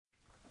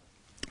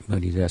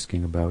But he's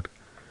asking about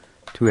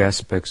two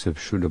aspects of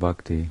Shuddha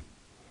Bhakti,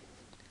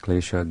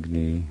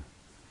 Klesagni,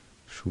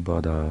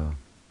 Subhada,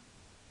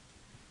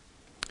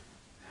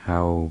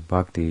 how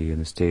Bhakti in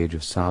the stage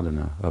of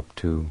sadhana up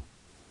to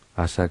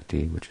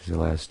Asakti, which is the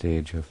last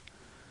stage of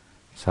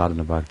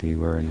sadhana Bhakti,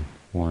 wherein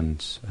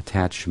one's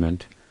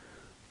attachment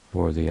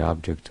for the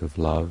object of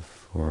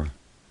love or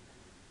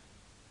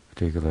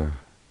particular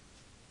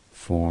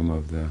form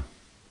of the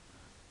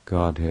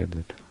Godhead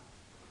that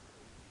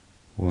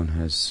one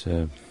has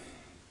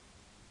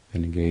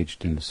been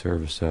engaged in the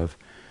service of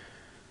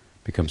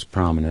becomes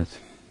prominent.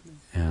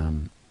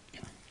 In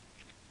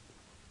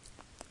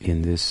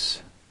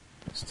this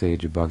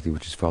stage of bhakti,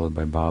 which is followed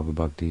by bhava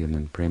bhakti and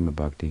then prema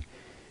bhakti,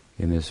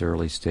 in this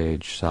early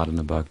stage,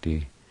 sadhana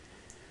bhakti,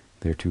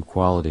 there are two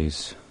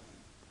qualities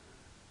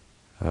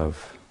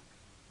of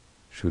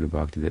Shuddha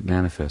Bhakti that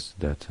manifest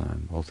at that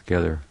time.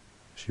 Altogether,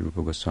 Sri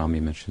Rupa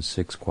Goswami mentions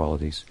 6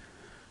 qualities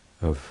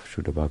of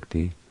Shuddha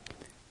Bhakti,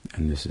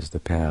 and this is the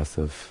path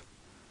of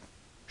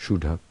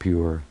Shuddha,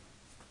 pure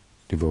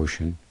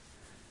devotion.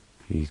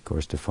 He, of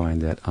course,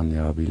 defined that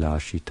Anya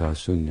Vilashita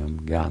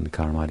Sunyam Gyan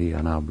Karmari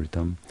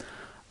Anabritam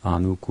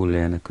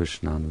Anukulena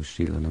Krishnanu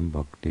Shilanam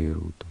Bhakti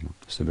Rutam.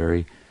 It's a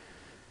very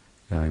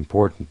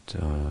important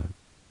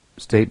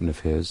statement of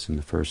his in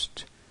the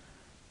first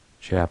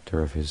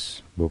chapter of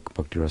his book,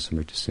 Bhakti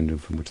Rasamrita Sindhu,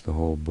 from which the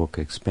whole book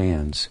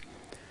expands.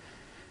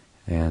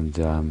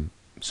 And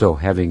so,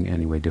 having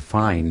anyway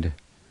defined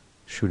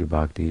Shuddha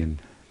Bhakti and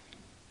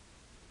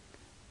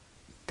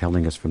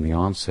telling us from the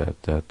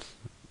onset that,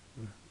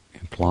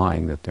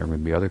 implying that there may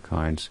be other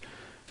kinds,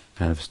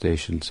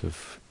 manifestations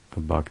of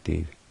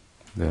bhakti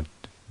that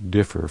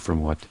differ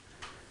from what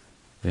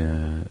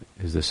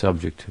is the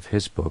subject of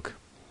his book,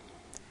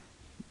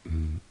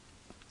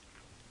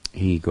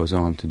 he goes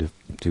on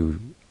to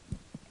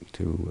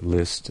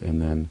list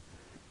and then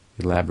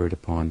elaborate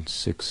upon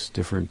 6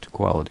 different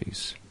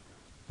qualities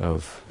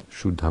of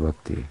Shuddha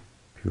Bhakti,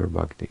 pure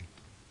bhakti.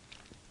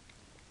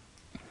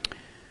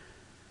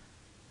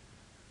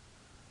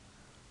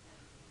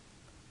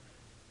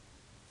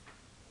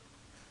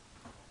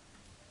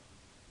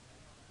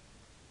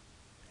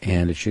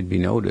 And it should be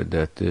noted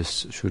that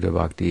this Shuddha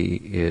Bhakti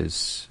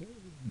is,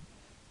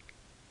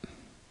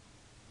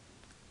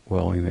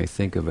 well, we may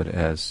think of it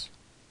as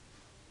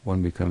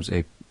one becomes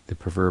the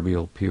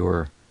proverbial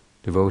pure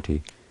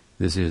devotee.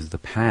 This is the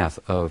path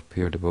of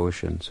pure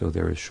devotion. So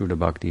there is Shuddha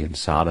Bhakti in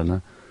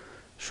sadhana,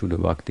 Shuddha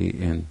Bhakti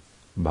in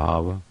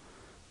bhava,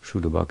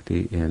 Shuddha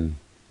Bhakti in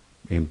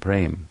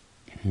prema.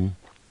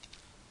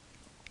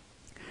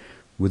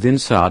 Within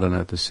sadhana,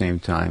 at the same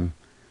time,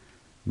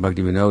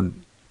 Bhaktivinoda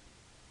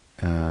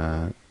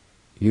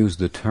used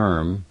the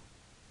term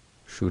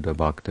Shuddha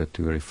Bhakta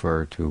to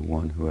refer to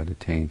one who had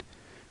attained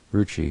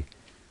ruchi,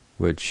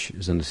 which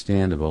is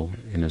understandable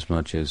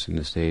inasmuch as in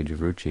the stage of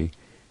ruchi,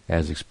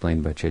 as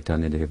explained by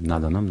Chaitanya Dev,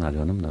 nadanam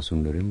najanam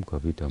nasundarim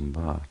kavitam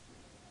bha.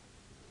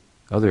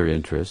 Other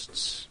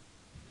interests,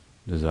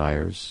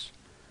 desires,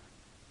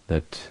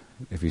 that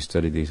if you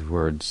study these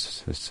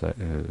words, danam,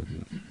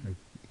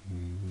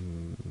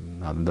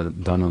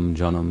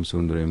 janam,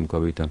 sundarim,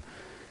 kavitam,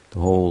 the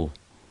whole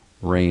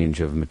range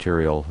of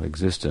material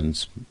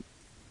existence,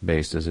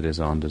 based as it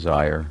is on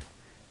desire,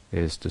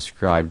 is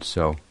described.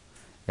 So,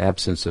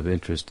 absence of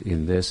interest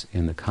in this,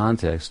 in the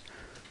context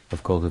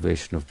of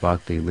cultivation of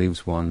bhakti,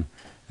 leaves one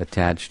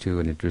attached to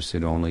and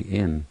interested only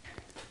in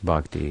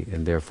bhakti,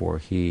 and therefore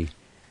he, in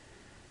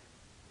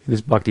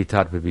this Bhakti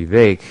Tattva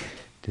Vivek,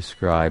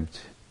 described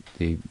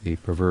the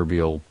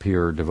proverbial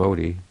pure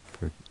devotee,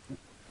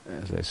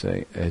 as I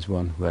say, as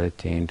one who had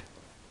attained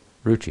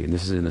ruchi. And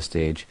this is in the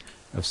stage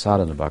of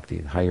sadhana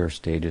bhakti, higher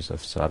stages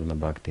of sadhana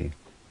bhakti,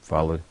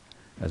 followed,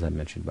 as I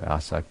mentioned, by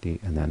asakti,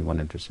 and then one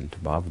enters into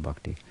bhava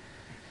bhakti.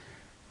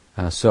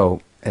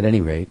 So, at any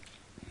rate,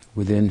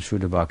 within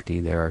Shuddha Bhakti,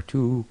 there are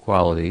 2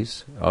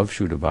 qualities of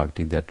Shuddha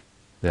Bhakti that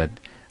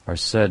are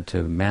said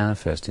to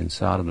manifest in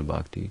sadhana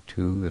bhakti,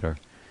 2 that are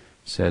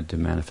said to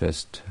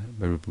manifest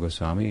by Rupa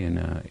Goswami,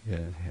 and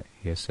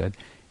he has said,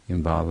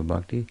 in bhava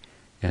bhakti,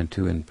 and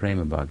 2 in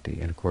prema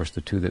bhakti. And of course,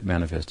 the 2 that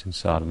manifest in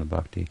sadhana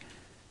bhakti,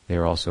 they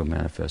are also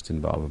manifest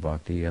in bhava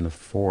bhakti, and the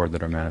 4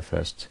 that are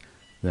manifest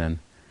then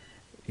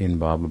in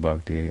bhava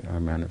bhakti are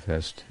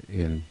manifest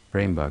in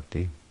prema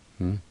bhakti.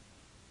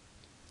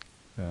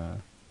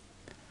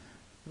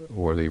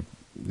 Or the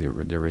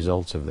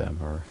results of them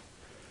are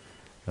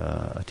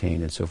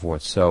attained and so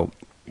forth. So,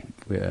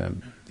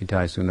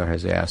 Nitai Sundar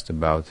has asked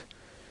about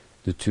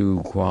the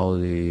 2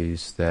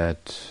 qualities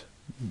that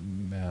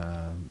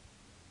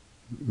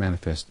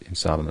manifest in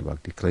sadhana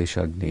bhakti.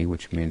 Klesagni,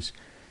 which means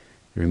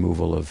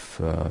removal of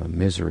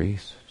misery,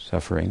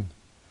 suffering,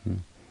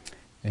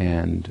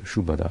 and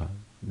Subhada,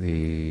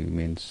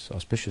 means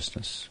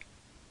auspiciousness.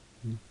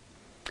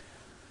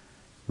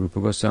 Rupa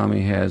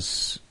Goswami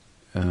has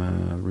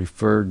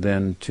referred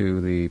then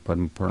to the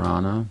Padma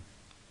Purana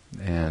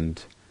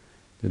and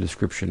the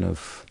description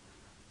of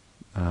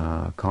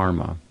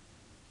karma,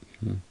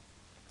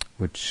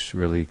 which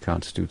really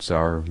constitutes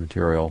our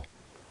material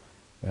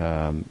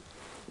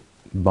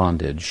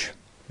bondage.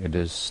 It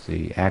is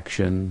the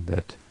action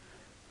that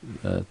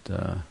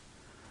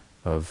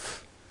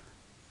of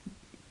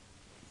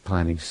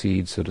planting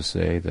seeds, so to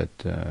say, that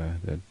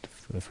the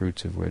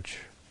fruits of which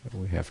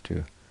we have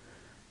to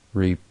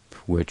reap,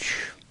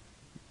 which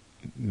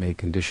may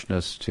condition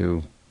us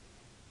to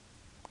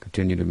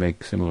continue to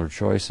make similar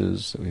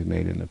choices that we've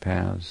made in the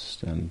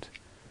past, and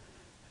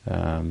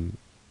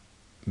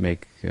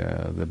make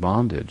the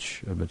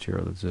bondage of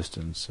material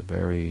existence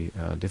very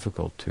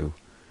difficult to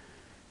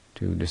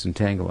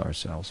disentangle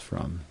ourselves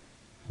from.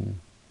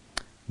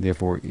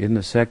 Therefore, in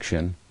the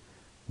section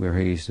where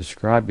he's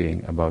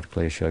describing about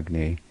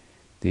Klesagni,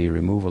 the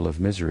removal of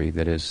misery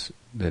that is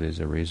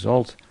a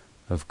result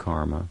of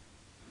karma,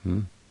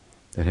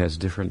 that has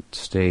different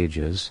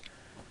stages,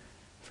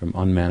 from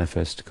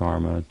unmanifest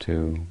karma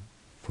to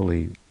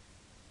fully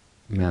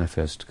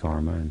manifest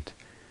karma,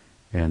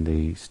 and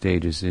the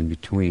stages in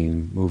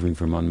between, moving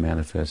from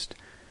unmanifest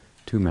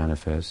to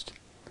manifest,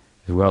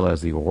 as well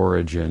as the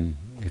origin,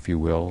 if you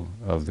will,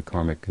 of the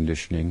karmic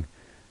conditioning,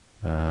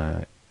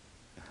 as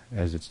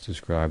it's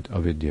described,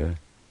 avidya,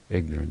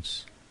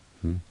 ignorance,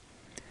 which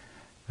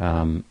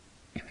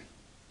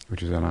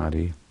is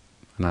anadi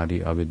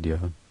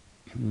avidya,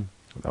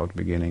 without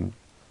beginning.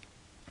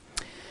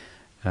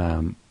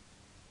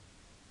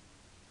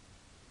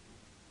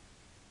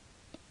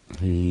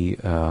 He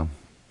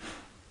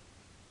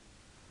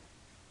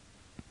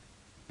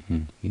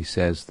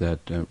says that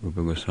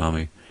Rupa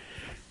Goswami,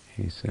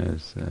 he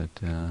says that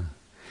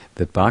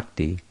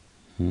bhakti,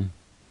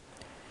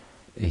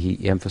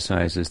 he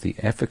emphasizes the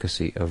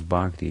efficacy of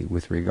bhakti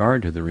with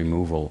regard to the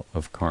removal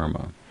of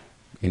karma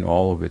in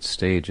all of its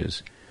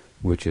stages,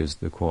 which is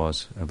the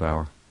cause of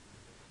our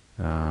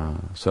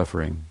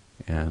suffering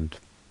and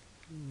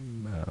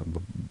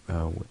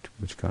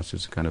which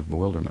constitutes a kind of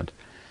bewilderment.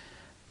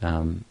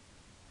 And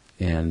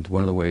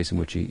one of the ways in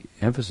which he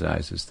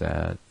emphasizes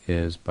that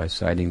is by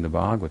citing the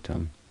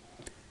Bhagavatam,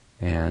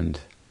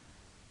 and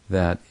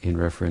that in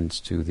reference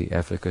to the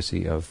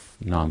efficacy of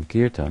Nam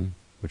Kirtan,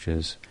 which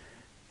is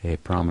a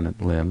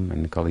prominent limb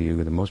in Kali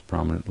Yuga, the most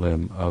prominent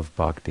limb of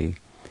bhakti,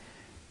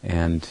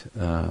 and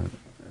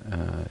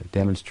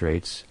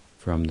demonstrates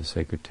from the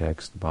sacred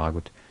text, the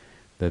Bhagavad,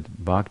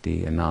 that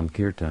bhakti and Nam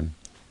Kirtan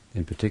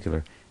in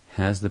particular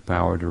has the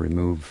power to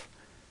remove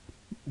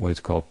what is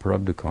called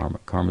prarabdha karma,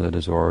 karma that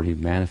is already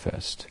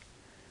manifest.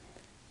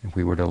 If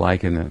we were to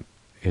liken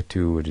it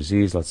to a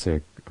disease, let's say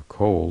a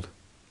cold,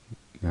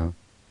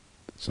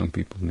 some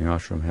people in the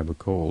ashram have a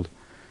cold,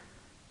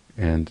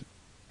 and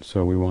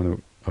so we want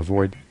to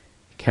avoid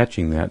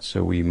catching that,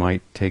 so we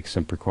might take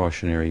some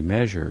precautionary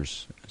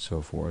measures and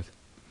so forth.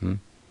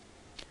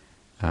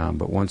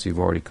 But once you've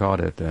already caught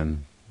it,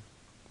 then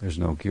there's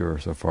no cure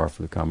so far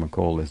for the common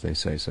cold, as they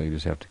say, so you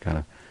just have to kind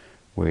of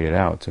wait it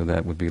out. So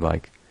that would be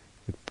like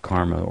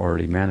karma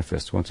already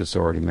manifests. Once it's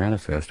already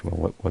manifest,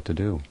 well, what to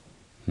do?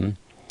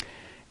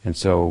 And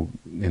so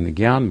in the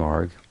Gyan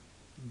Marg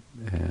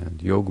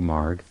and Yoga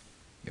Marg,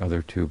 the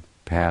other two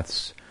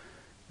paths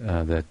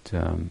that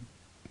in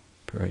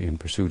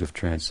pursuit of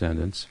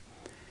transcendence,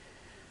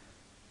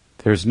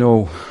 there's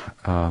no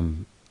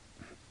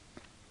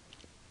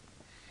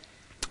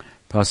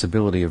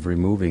possibility of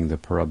removing the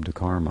prarabdha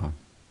karma.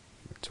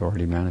 It's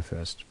already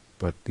manifest.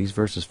 But these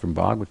verses from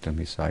Bhagavatam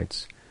he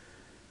cites,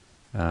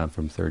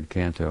 from third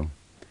canto,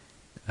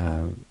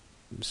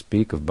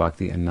 speak of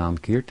bhakti and Nam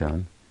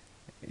Kirtan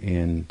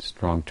in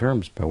strong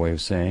terms, by way of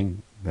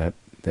saying that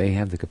they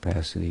have the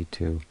capacity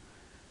to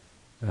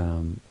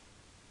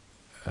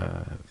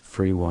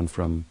free one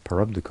from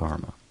prarabdha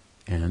karma,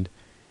 and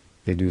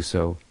they do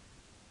so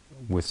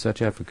with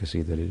such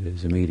efficacy that it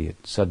is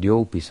immediate.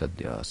 Sadyopi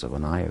sadya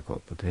savanaya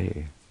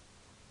kalpate.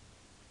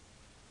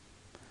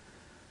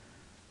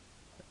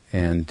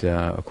 And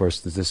of course,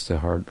 this is a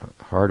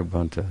hard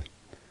one to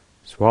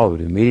swallow.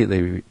 It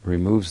immediately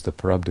removes the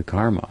prarabdha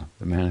karma,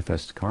 the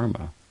manifest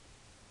karma.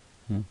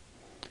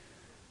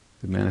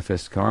 The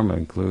manifest karma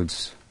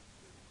includes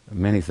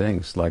many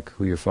things, like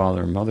who your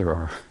father and mother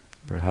are.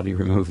 But how do you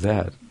remove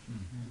that?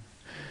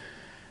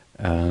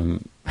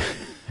 In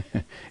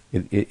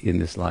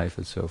this life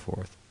and so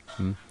forth.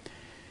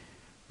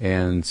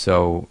 And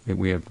so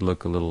we have to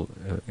look a little,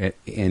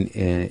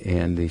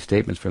 and the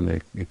statements from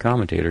the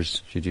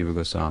commentators, Sri Jiva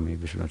Goswami,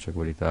 Vishwanath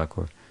Chakravarti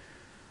Thakur,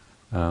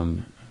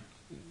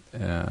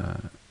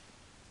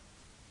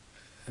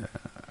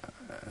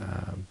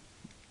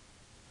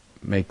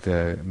 make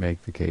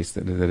the case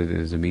that it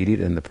is immediate,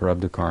 and the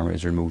prarabdha karma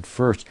is removed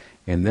first,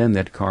 and then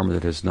that karma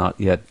that has not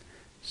yet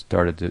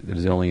started, that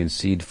is only in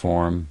seed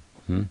form,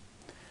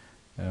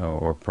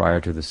 or prior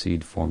to the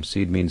seed form.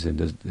 Seed means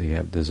they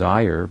have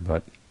desire,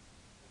 but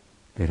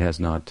it has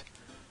not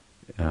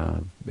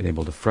been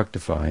able to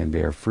fructify and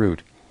bear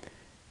fruit.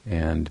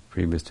 And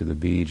previous to the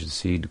bij, the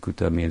seed,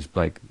 kuta means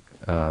like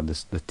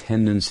the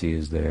tendency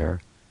is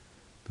there,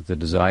 but the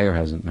desire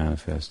hasn't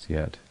manifest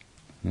yet.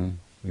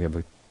 We have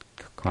a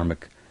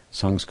karmic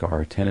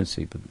samskara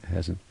tendency, but it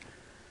hasn't.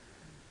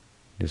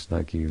 Just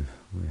like you,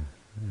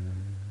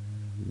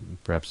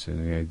 perhaps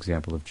in the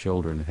example of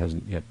children, it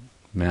hasn't yet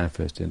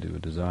manifest into a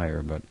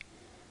desire, but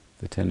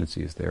the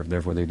tendency is there.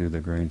 Therefore, they do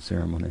the grain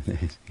ceremony.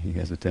 He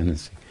has a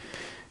tendency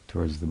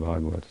towards the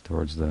Bhagavad,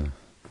 towards the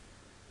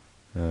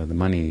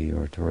money,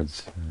 or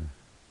towards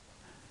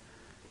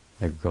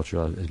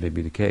agriculture, as may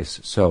be the case.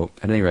 So,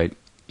 at any rate,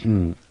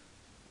 the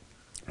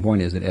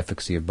point is that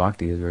efficacy of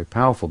bhakti is very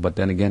powerful. But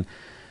then again,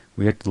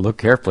 we have to look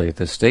carefully at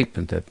this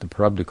statement that the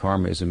prarabdha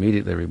karma is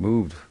immediately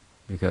removed,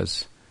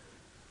 because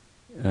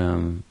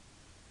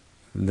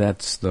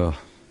that's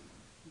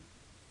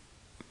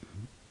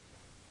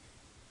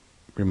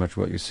pretty much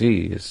what you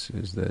see is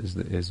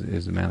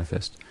the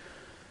manifest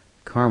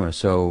karma.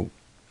 So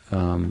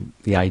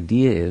the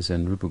idea is,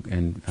 and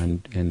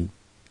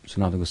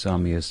Sanatana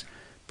Goswami has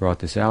brought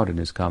this out in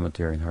his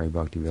commentary in Hari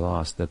Bhakti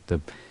Vilas,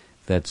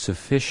 that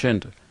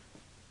sufficient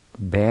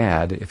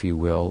bad, if you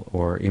will,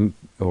 or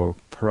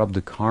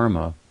prarabdha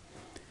karma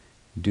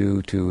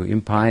due to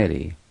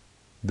impiety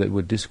that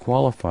would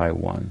disqualify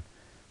one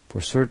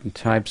for certain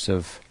types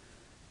of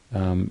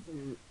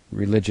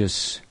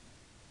religious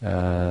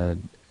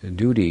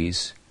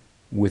duties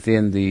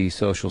within the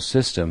social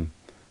system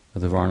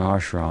of the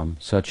varnashram,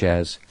 such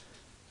as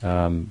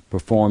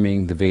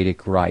performing the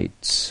Vedic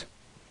rites,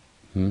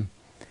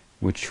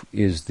 which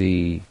is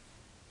the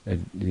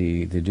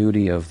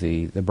duty of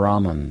the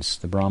Brahmins,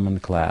 the Brahmin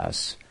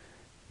class.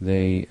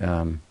 They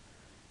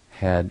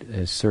had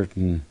a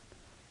certain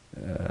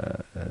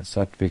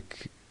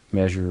sattvic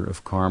measure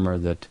of karma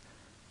that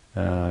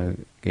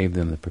gave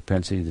them the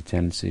propensity, the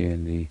tendency,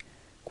 and the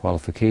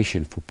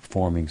qualification for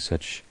performing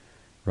such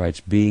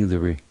rites, being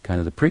the kind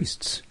of the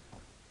priests,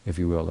 if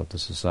you will, of the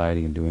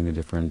society, and doing the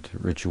different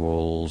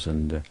rituals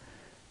and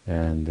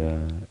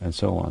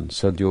so on.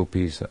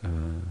 Sadyopi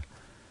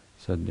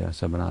sadya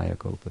sabanaya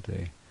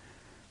kopate.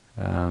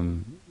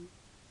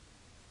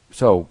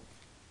 So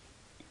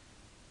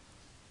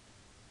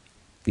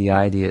the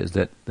idea is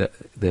that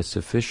there's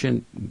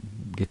sufficient,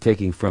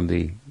 taking from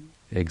the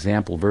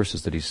example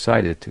verses that he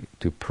cited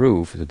to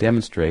prove, to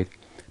demonstrate,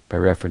 by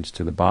reference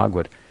to the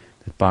Bhagavad,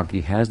 that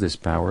bhakti has this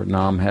power,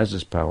 Nam has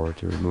this power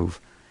to remove.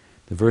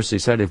 The verses he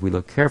cited, if we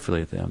look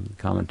carefully at them, the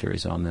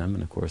commentaries on them,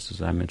 and of course,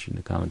 as I mentioned,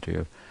 the commentary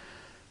of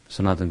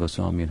Sanatana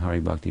Goswami and Hari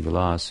Bhakti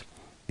Vilas,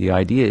 the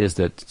idea is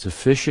that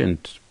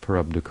sufficient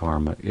prarabdha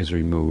karma is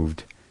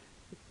removed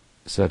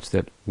such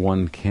that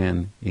one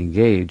can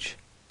engage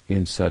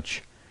in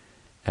such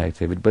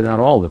activity, but not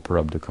all the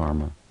prarabdha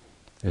karma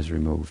is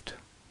removed.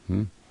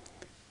 The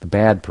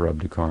bad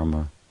prarabdha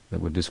karma that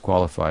would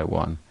disqualify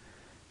one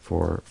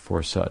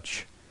for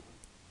such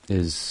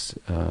is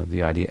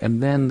the idea.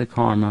 And then the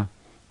karma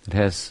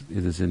that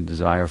it is in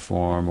desire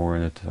form, or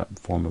in a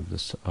form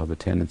of a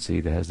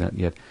tendency that has not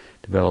yet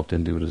developed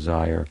into a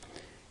desire,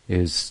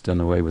 is done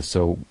away with.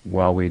 So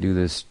while we do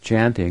this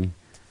chanting,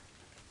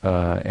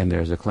 and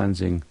there's a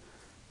cleansing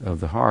of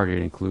the heart, it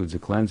includes a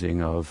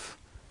cleansing of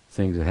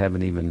things that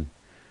haven't even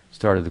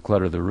started to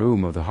clutter the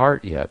room of the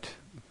heart yet.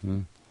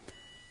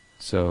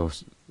 So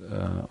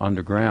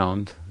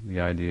underground, the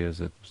idea is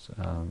that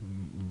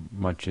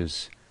much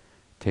is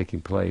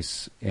taking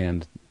place,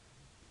 and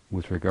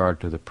with regard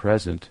to the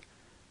present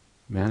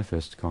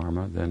manifest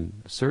karma, then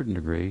a certain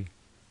degree,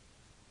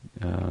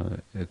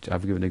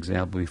 I've given an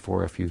example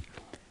before, if you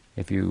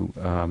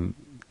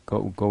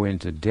go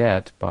into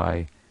debt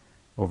by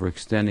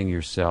overextending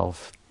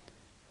yourself,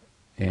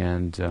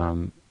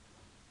 and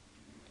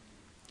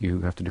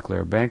you have to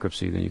declare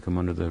bankruptcy, then you come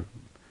under the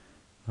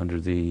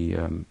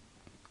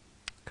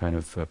kind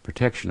of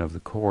protection of the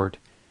court,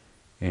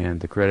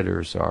 and the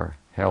creditors are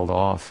held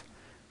off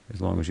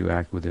as long as you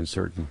act within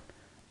certain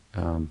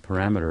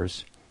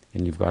parameters,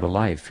 and you've got a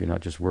life. You're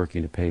not just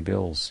working to pay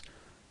bills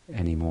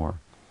anymore.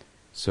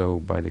 So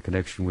by the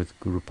connection with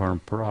Guru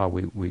Parampara,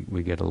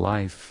 we get a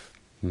life.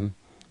 From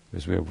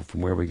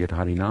where we get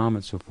Harinam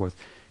and so forth,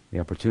 the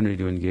opportunity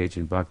to engage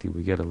in bhakti,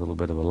 we get a little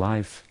bit of a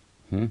life,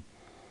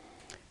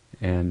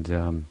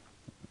 and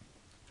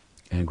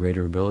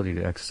greater ability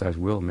to exercise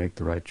will, make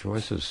the right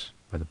choices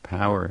by the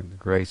power and the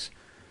grace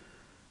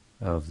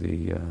of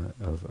the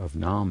of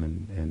Nam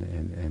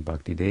and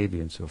Bhakti Devi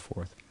and so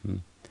forth.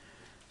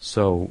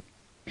 So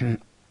at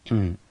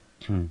the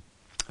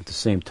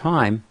same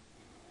time,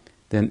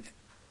 then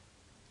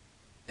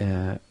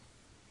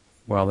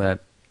while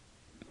that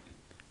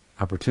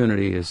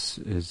opportunity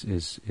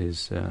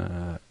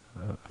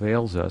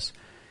avails us,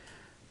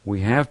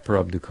 we have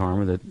prarabdha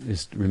karma that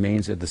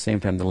remains at the same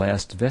time the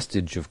last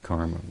vestige of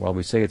karma. While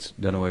we say it's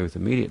done away with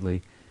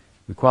immediately,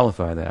 we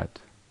qualify that.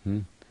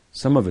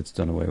 Some of it's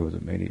done away with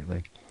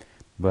immediately,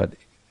 but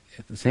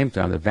at the same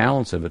time, the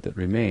balance of it that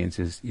remains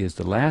is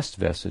the last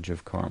vestige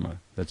of karma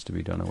that's to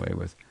be done away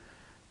with,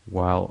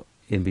 while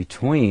in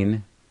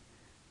between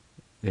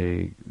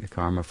the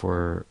karma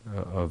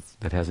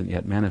that hasn't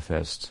yet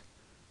manifest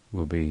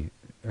will be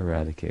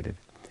eradicated.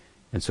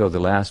 And so the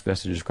last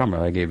vestige of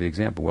karma, I gave the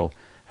example, well,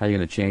 how are you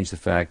going to change the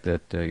fact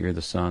that you're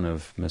the son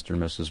of Mr.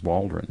 and Mrs.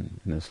 Waldron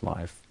in this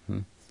life?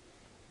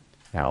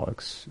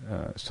 Alex.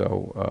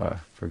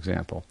 For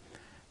example.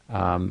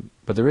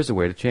 But there is a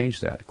way to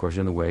change that. Of course,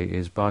 and the way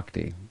is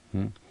bhakti.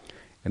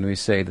 And we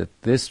say that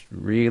this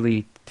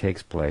really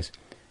takes place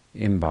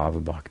in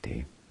Bhava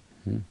Bhakti.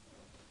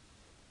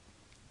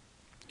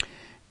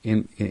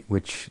 In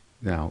which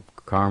now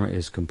karma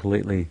is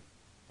completely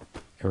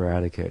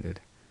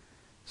eradicated.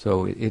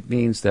 So it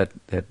means that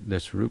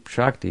this Rup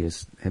Shakti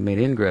has made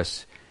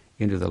ingress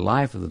into the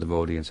life of the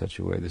devotee in such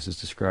a way. This is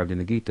described in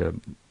the Gita.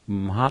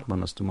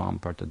 Mahatmanastu mam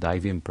parta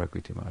daivim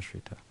prakritim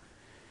ashrita.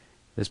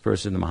 This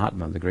person, the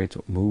Mahatma, the great,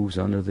 moves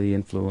under the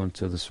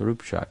influence of the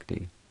Swarup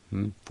Shakti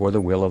for the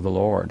will of the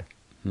Lord.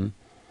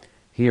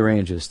 He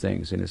arranges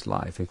things in his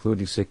life,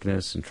 including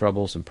sickness and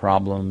troubles and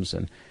problems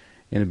and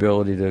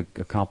inability to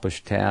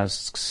accomplish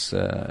tasks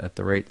at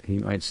the rate he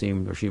might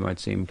seem or she might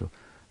seem to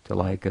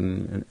like,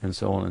 and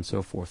so on and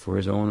so forth, for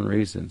his own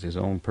reasons, his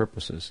own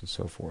purposes, and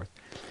so forth.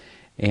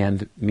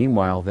 And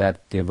meanwhile,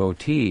 that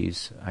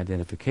devotee's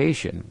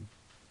identification,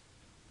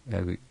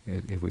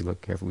 if we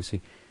look carefully, we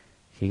see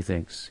he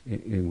thinks,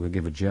 it will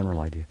give a general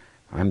idea,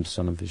 I'm the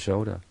son of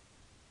Yashoda,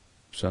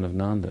 son of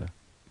Nanda,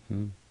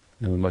 and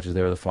as much as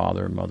they're the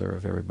father and mother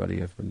of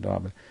everybody of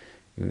Vrindavan.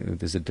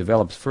 As it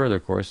develops further,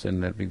 of course, then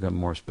that becomes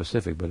more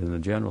specific, but in a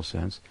general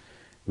sense,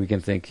 we can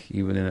think,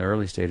 even in the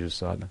early stages of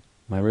sadhana,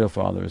 my real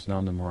father is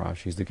Nanda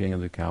Maharaj, he's the king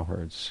of the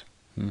cowherds.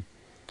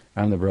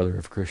 I'm the brother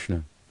of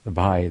Krishna, the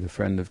Bhai, the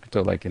friend of,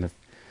 so like in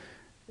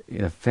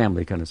a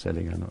family kind of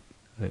setting,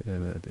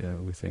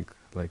 we think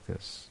like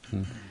this.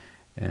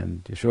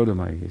 And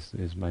Yashoda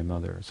is my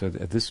mother. So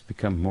this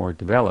becomes more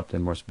developed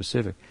and more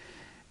specific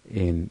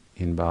in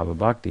Bhava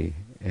Bhakti,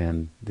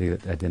 and the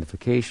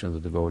identification of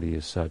the devotee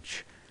is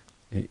such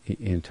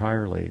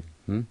entirely.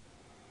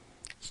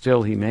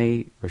 Still, he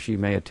may or she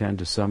may attend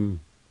to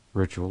some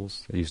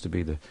rituals. There used to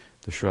be the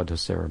Shraddha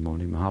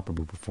ceremony.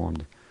 Mahaprabhu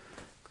performed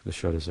the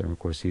Shraddha ceremony. Of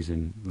course, he's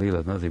in Leela,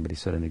 another thing, but he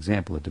set an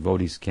example that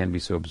devotees can be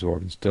so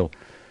absorbed and still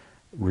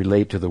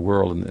relate to the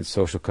world and its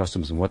social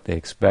customs and what they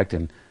expect,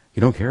 and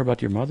you don't care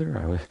about your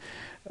mother?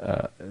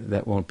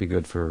 That won't be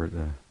good for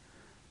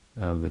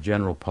the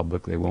general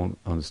public. They won't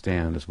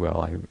understand as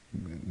well. I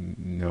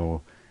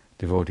know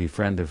a devotee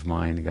friend of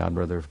mine, a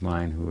godbrother of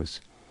mine, who was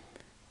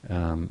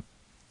from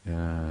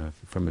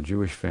a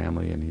Jewish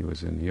family, and he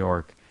was in New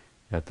York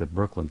at the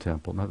Brooklyn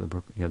Temple, not the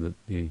Brooklyn,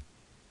 the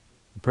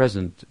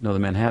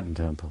Manhattan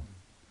Temple,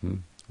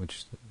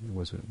 which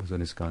was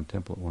an ISKCON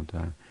temple at one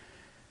time,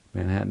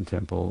 Manhattan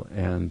Temple,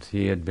 and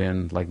he had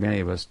been, like many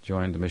of us,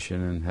 joined the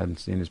mission and hadn't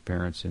seen his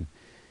parents in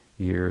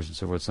years and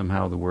so forth.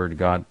 Somehow the word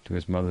got to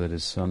his mother that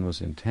his son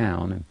was in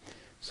town, and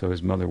so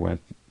his mother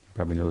went, you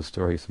probably know the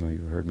story, some of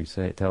you heard me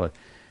tell it,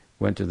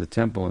 went to the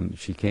temple, and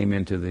she came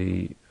into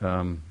the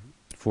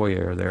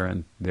foyer there,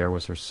 and there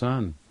was her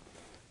son.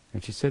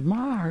 And she said,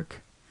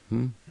 Mark!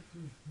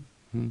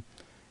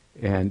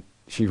 And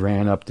she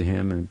ran up to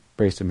him and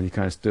embraced him, and he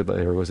kind of stood there.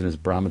 He was in his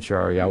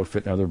brahmachari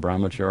outfit, and other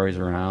brahmacharis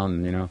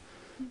around, and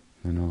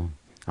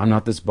I'm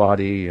not this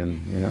body,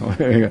 and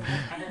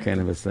kind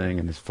of a thing.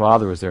 And his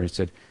father was there, and he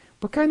said,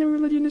 what kind of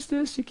religion is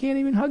this? You can't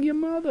even hug your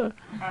mother.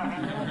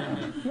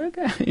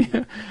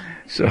 Okay.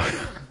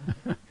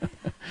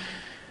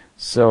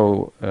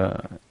 So,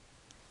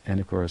 and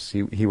of course,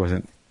 he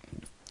wasn't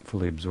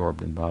fully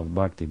absorbed in Bhava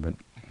Bhakti, but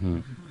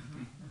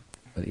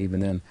even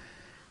then,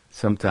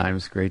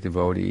 sometimes great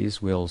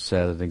devotees will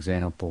set an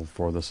example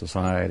for the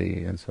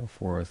society and so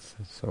forth,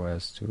 so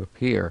as to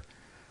appear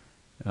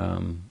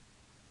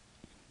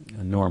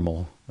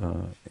normal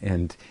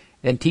and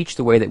teach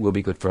the way that will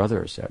be good for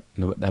others.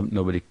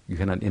 Nobody, you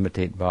cannot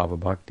imitate Bhava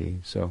Bhakti,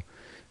 so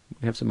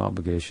we have some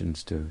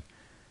obligations to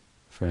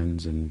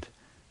friends and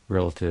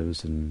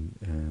relatives,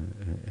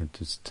 and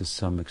to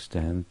some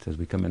extent, as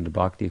we come into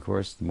Bhakti, of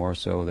course, the more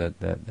so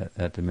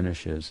that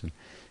diminishes. And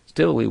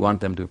still, we want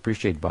them to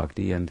appreciate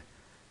Bhakti, and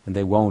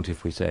they won't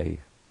if we say,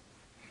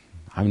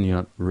 I'm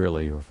not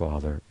really your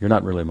father. You're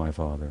not really my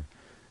father.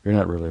 You're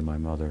not really my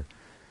mother.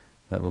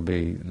 That will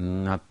be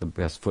not the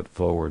best foot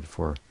forward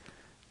for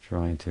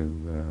trying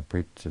to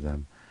preach to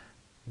them.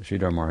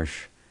 Sridhar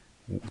Maharaj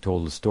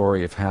told the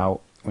story of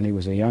how, when he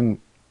was a young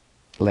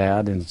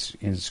lad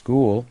in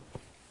school,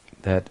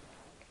 that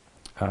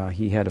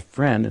he had a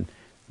friend, and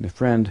the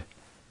friend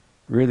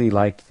really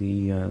liked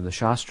the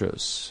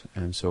Shastras,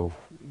 and so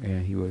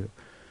he would,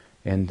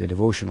 and the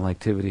devotional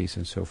activities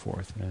and so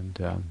forth, and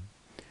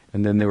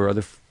then there were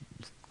other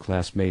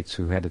classmates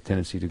who had a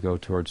tendency to go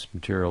towards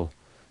material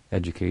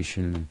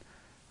education,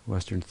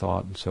 Western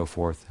thought, and so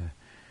forth,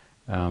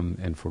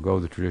 and forego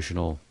the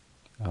traditional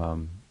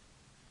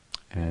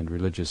and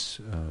religious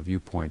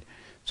viewpoint.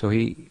 So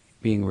he,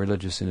 being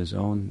religious in his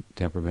own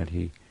temperament,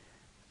 he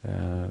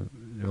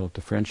developed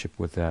a friendship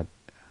with that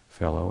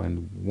fellow,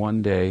 and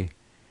one day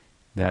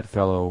that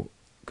fellow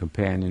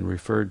companion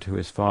referred to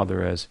his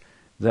father as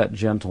that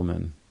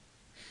gentleman.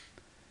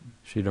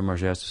 Sridhar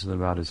Maharaj asked something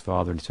about his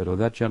father, and he said, oh,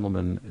 that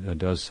gentleman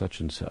does such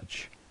and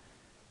such.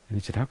 And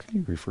he said, how can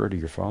you refer to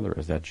your father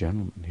as that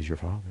gentleman? He's your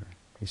father.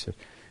 He said,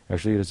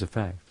 actually, it is a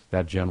fact.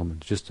 That gentleman,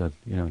 just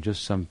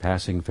some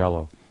passing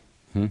fellow.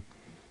 And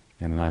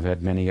I've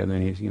had many other,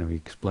 he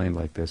explained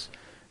like this,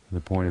 from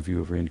the point of view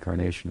of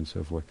reincarnation and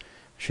so forth.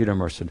 Sridhar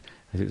Maharaj said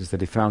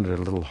that he found it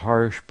a little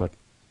harsh, but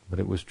but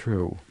it was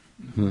true.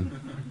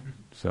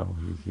 So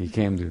he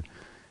came to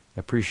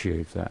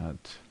appreciate that.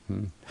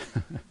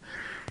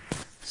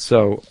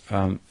 So,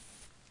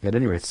 at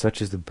any rate,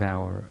 such is the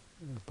power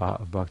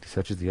of bhakti,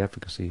 such is the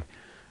efficacy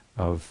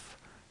of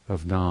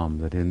Nam,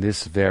 that in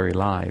this very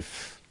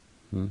life,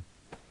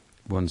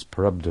 one's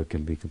prarabdha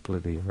can be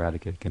completely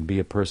eradicated. Can be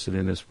a person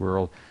in this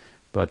world,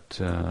 but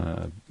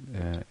not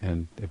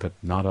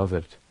of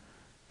it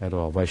at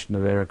all.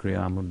 Vaishnavera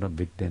kriyamuna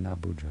videna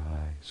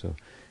bujai. So,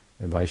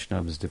 a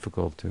Vaishnava is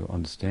difficult to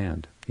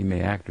understand. He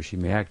may act, or she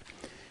may act,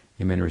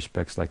 in many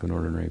respects like an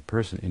ordinary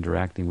person,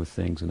 interacting with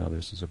things and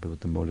others, and so,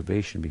 but the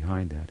motivation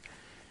behind that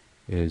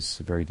is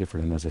very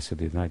different. And as I said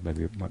the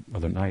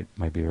other night,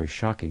 might be very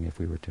shocking if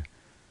we were to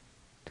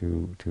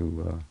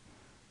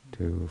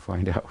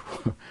find out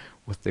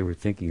what they were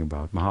thinking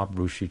about.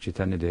 Mahaprabhu Sri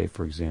Chaitanya Dev,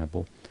 for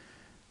example,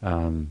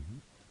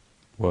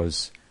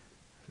 was.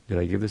 Did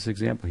I give this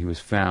example? He was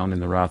found in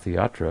the Rath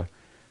Yatra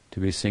to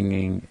be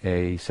singing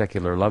a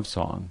secular love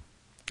song.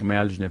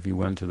 Imagine if you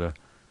went to the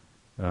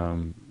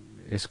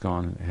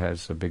ISKCON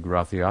has a big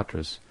Rath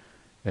Yatras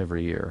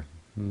every year.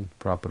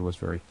 Prabhupada was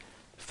very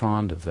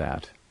fond of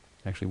that.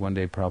 Actually, one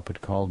day Prabhupada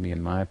called me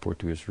in Mayapur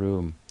to his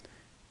room,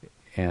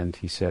 and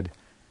he said,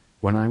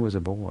 when I was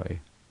a boy,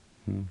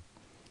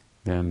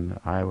 then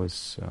I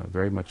was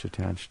very much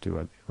attached to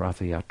a Rath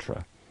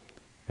Yatra,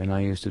 and I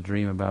used to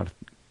dream about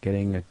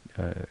getting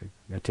a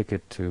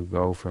ticket to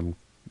go from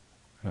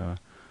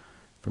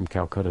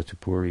Calcutta to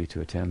Puri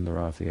to attend the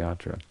Rath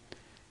Yatra.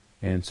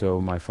 And so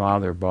my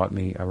father bought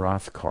me a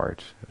Rath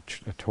cart,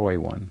 a toy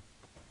one.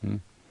 And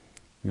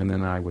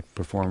then I would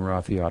perform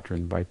Rath Yatra,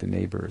 invite the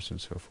neighbors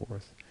and so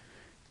forth.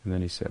 And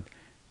then he said,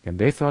 and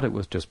they thought it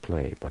was just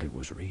play, but it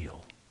was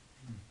real,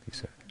 he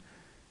said.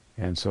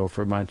 And so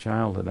for my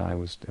childhood,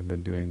 I've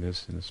been doing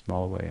this in a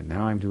small way, and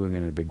now I'm doing it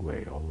in a big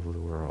way all over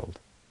the world.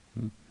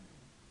 And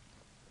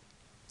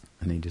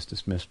he just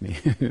dismissed me.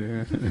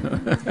 It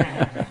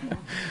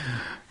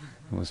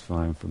was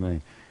fine for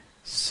me.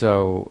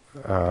 So,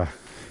 so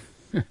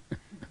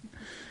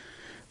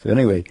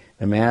anyway,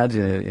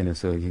 imagine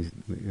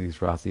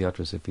these Rath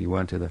Yatras. If you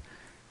went to the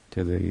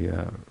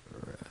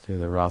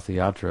Rath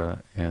Yatra,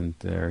 and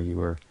there you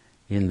were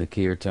in the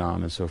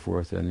kirtan and so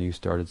forth, and you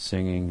started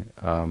singing,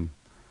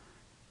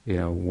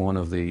 one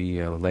of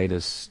the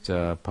latest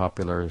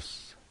popular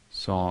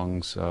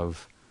songs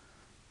of,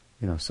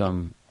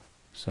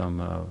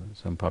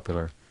 some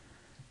popular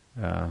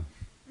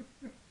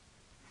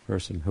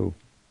person who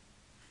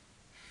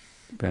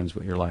depends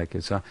what you're like.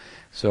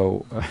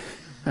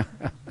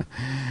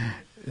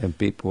 And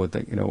people would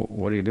think,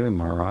 what are you doing,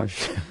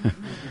 Maharaj?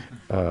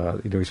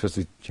 You're supposed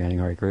to be chanting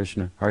Hare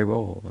Krishna, Hare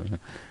Bol.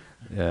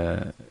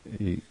 But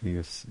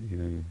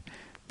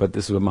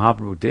this is what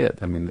Mahaprabhu did.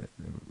 I mean,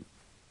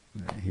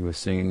 he was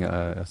singing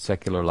a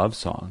secular love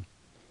song,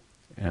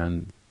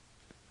 and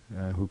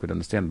who could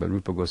understand? But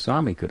Rupa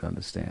Goswami could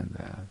understand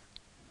that.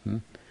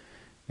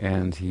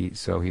 And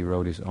he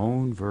wrote his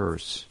own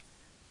verse,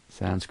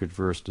 Sanskrit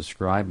verse,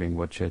 describing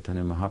what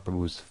Chaitanya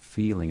Mahaprabhu's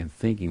feeling and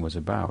thinking was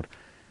about.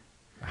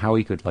 How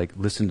he could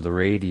listen to the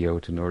radio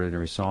to an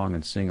ordinary song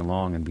and sing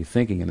along and be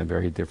thinking in a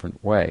very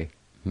different way.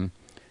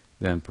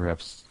 Then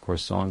perhaps, of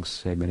course, songs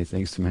say many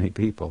things to many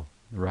people.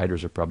 The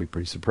writers are probably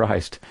pretty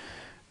surprised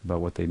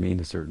about what they mean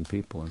to certain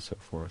people and so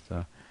forth.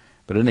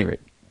 But at any rate,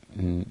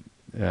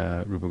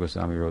 Rupa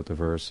Goswami wrote the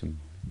verse and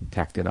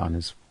tacked it on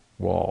his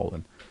wall,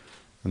 and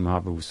when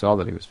Mahaprabhu saw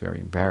that, he was very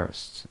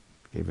embarrassed,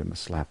 gave him a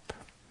slap.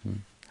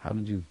 How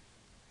did you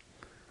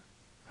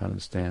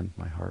understand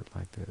my heart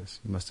like this?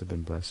 You must have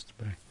been blessed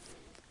by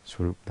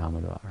Swarup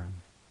Damodar.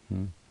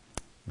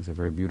 There's a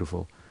very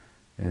beautiful,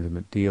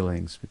 intimate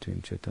dealings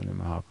between Chaitanya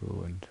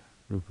Mahaprabhu and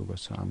Rupa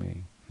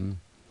Goswami.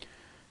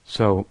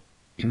 So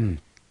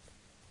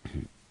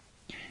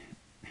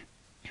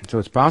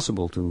it's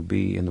possible to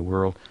be in the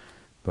world,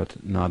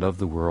 but not of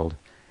the world.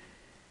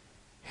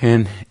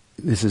 And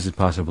this is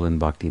possible in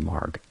Bhakti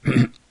Marg.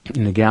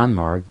 In the Gyan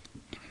Marg,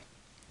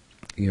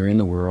 you're in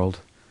the world.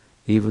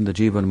 Even the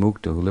Jivan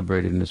Mukta, who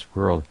liberated in this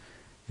world,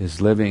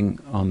 is living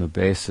on the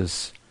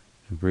basis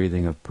and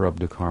breathing of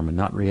prarabdha karma,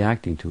 not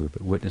reacting to it,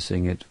 but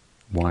witnessing it,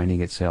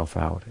 winding itself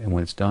out. And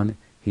when it's done,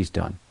 he's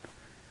done.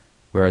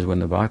 Whereas when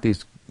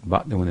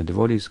the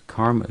devotee's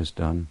karma is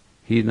done,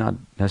 he's not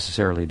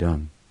necessarily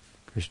done.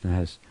 Krishna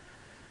has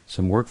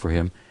some work for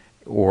him,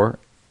 or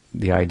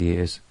the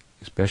idea is,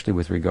 especially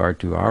with regard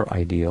to our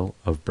ideal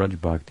of Braj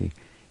Bhakti,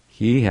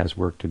 he has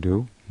work to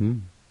do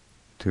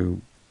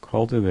to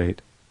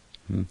cultivate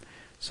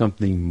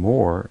something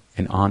more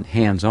and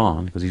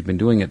hands-on, because he's been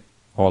doing it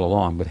all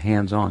along, but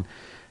hands-on,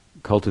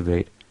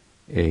 cultivate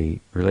a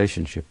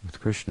relationship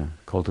with Krishna,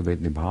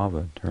 cultivate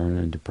nibhava, turn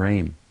into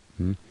prema.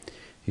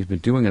 He's been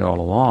doing it all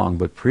along,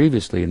 but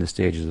previously in the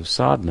stages of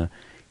sadhana,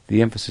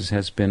 the emphasis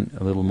has been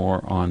a little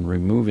more on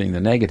removing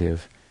the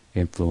negative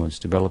influence,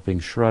 developing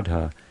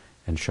shraddha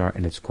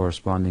and its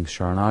corresponding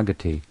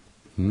sharanagati,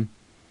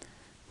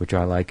 which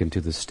I liken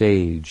to the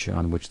stage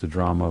on which the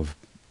drama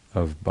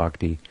of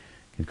bhakti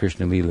and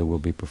Krishna Lila will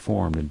be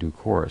performed in due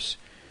course.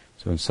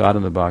 So in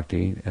sadhana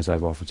bhakti, as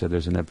I've often said,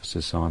 there's an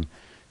emphasis on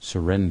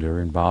surrender,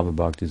 and bhava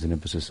bhakti is an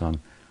emphasis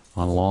on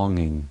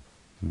longing.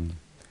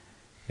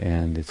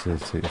 And it's a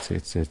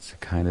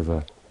kind of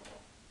a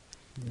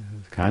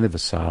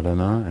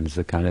sadhana, and it's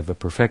a kind of a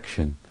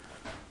perfection.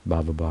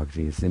 Bhava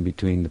bhakti is in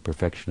between the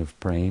perfection of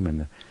prema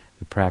and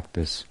the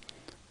practice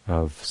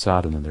of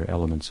sadhana. There are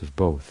elements of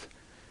both.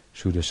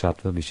 Shuddha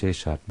sattva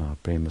visheshatma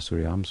prema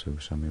suryamsu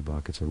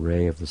samyabhak. It's a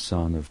ray of the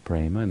sun of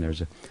prema, and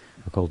there's a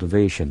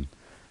cultivation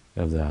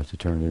of that to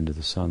turn it into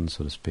the sun,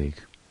 so to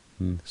speak.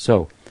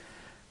 So,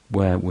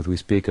 when we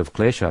speak of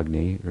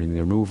Klesagni, or the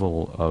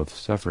removal of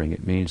suffering,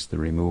 it means the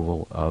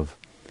removal of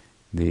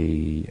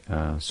the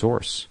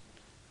source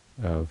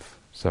of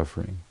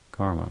suffering,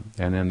 karma.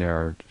 And then there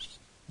are,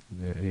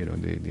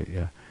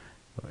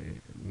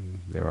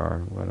 there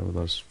are, what are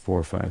those 4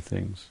 or 5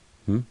 things?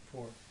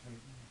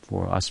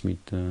 Four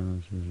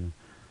asmita.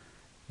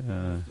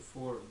 The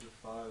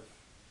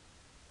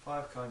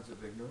five kinds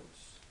of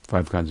ignorance.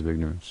 5 kinds of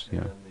ignorance.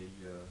 And yeah.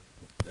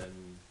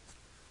 Then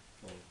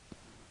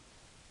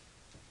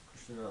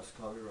Krishnadas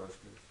Kaviraj,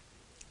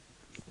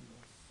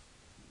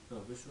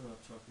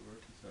 Vishwanath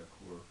Chakravarti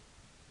Thakur,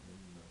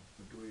 and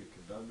Madhurya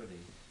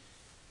Kadambini,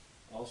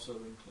 also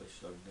in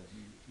Klesagni,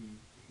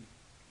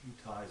 he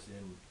ties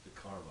in the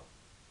karma,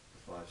 the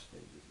 5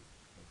 stages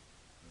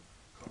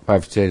of karma.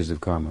 5 stages of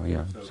karma,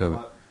 yeah.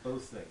 So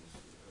both things,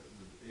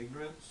 the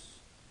ignorance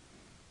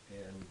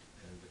and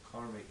the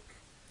karmic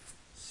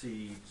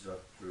seeds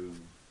up through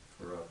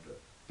Prarabdha.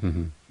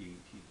 He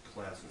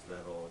classes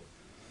that all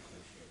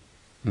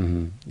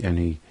in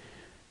Klesagni.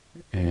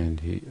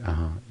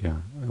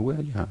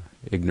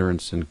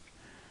 Ignorance and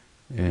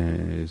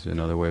is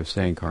another way of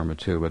saying karma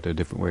too, but there are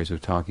different ways of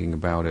talking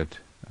about it,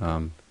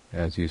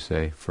 as you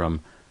say,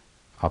 from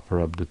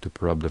aparabdha to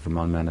parabdha, from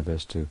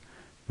unmanifest to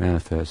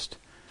manifest,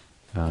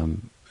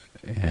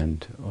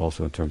 and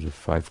also in terms of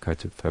 5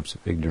 types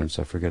of ignorance.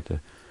 I forget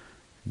their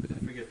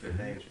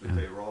names, but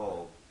they're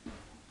all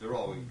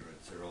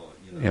ignorance. They're all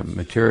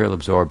material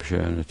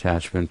absorption,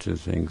 attachment to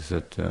things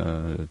that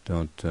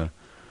don't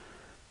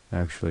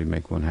actually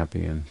make one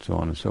happy, and so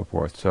on and so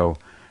forth. So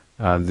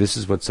this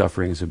is what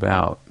suffering is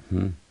about.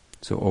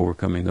 So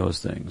overcoming those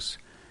things.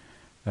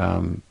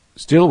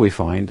 Still, we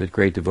find that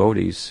great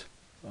devotees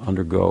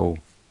undergo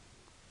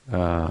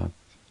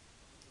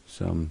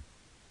some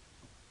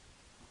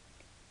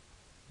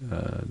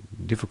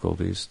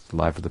difficulties. The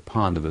life of the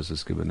Pandavas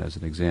is given as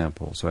an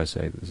example. So as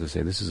I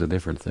say, this is a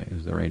different thing.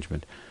 It's the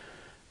arrangement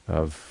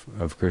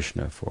of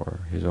Krishna for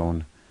his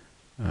own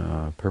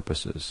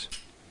purposes.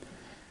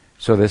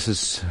 So this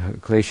is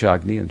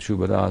Klesagni and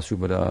Subhada.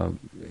 Subhada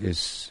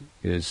is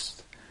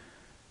this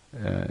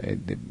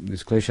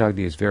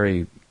Klesagni is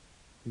very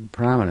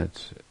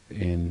prominent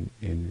in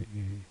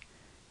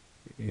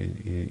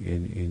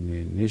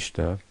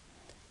Nishta.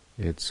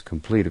 It's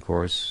complete, of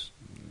course,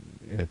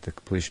 at the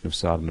completion of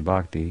sadhana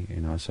bhakti,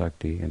 in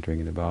asakti,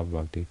 entering into bhava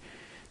bhakti.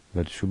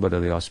 But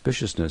Subhada, the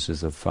auspiciousness,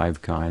 is of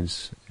 5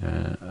 kinds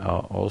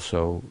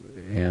also,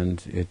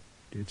 and it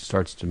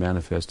starts to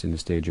manifest in the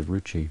stage of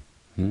ruchi.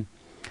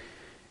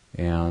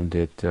 And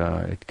it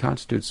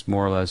constitutes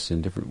more or less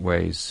in different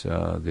ways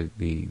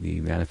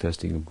the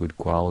manifesting of good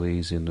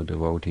qualities in the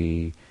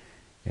devotee,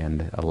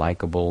 and a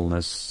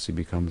likableness. He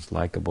becomes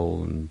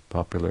likable and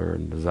popular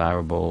and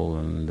desirable,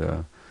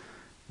 and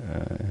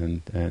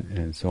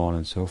so on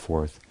and so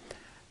forth.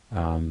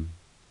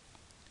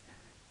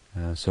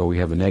 So we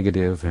have a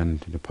negative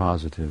and the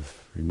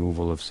positive,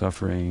 removal of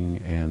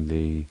suffering, and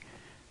the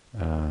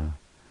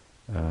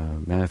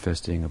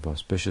manifesting of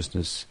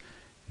auspiciousness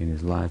in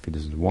his life. He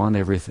doesn't want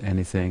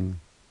anything,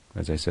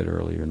 as I said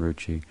earlier in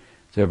Ruchi,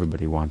 so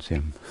everybody wants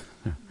him.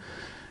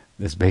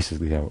 That's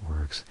basically how it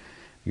works.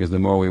 Because the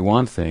more we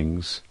want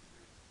things,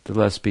 the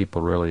less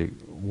people really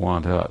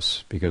want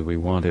us, because we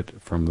want it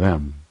from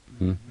them.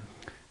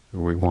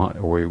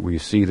 We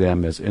see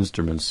them as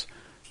instruments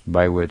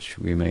by which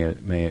we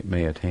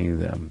may attain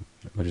them.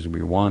 As much as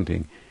we're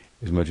wanting,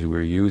 as much as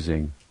we're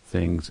using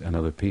things and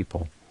other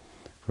people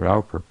for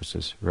our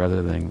purposes,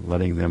 rather than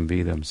letting them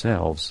be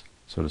themselves,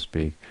 so to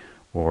speak,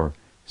 or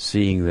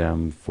seeing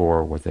them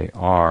for what they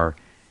are,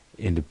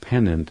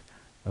 independent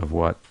of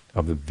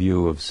the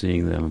view of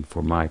seeing them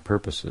for my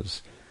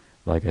purposes.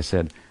 Like I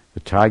said, the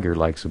tiger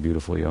likes a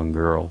beautiful young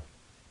girl.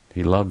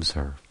 He loves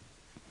her.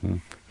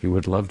 He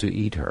would love to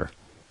eat her.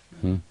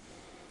 A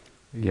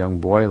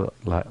young boy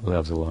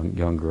loves a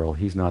young girl.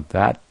 He's not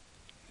that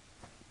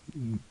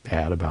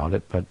bad about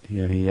it, but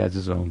he has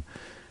his own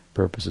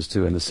purposes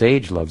too. And the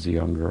sage loves a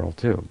young girl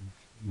too.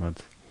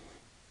 But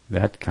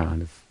that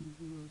kind of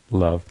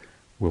love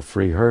will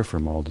free her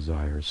from all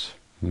desires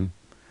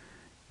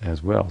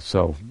as well.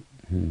 So,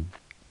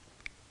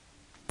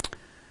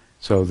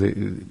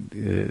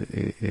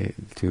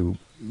 to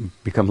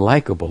become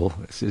likable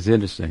is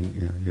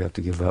interesting. You have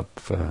to give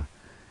up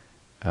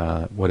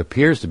what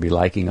appears to be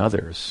liking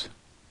others,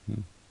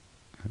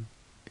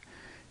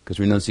 because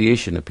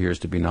renunciation appears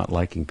to be not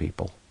liking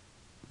people,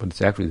 but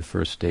it's actually the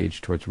first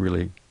stage towards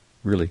really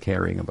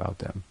caring about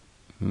them.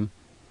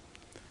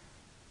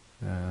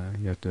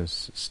 You have to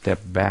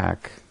step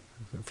back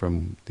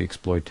from the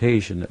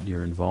exploitation that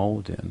you're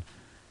involved in,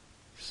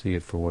 see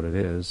it for what it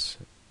is,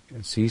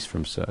 and cease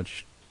from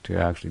such, to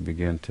actually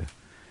begin to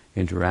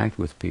interact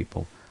with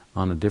people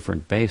on a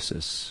different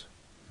basis.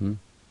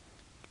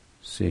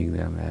 Seeing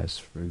them as,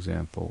 for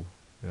example,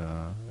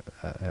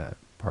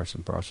 parts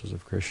and parcels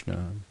of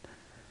Krishna,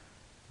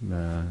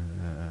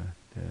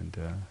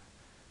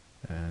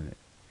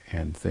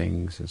 and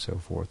things and so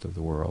forth of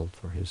the world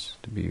for his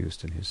to be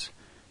used in his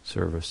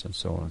service, and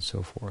so on and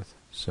so forth.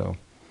 So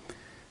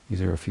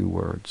these are a few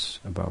words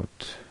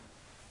about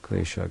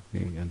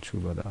Klesagni and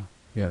Subhada.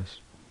 Yes.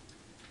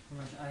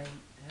 I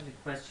had a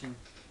question.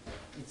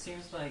 It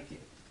seems like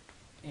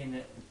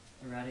in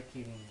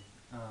eradicating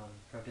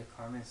productive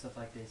karma and stuff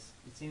like this,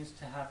 it seems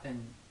to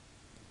happen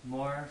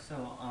more so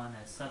on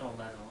a subtle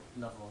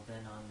level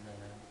than on the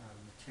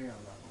material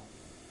level.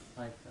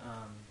 Like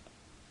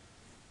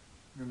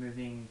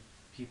removing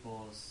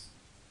people's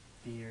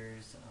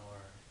fears, or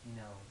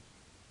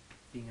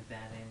being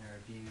abandoned or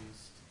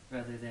abused,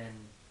 rather than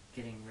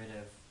getting rid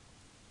of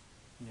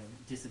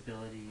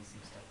disabilities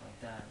and stuff like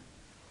that.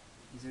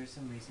 Is there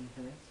some reason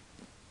for this?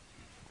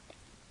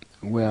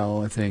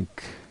 Well, I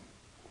think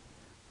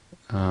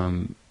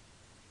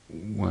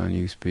when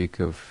you speak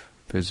of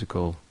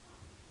physical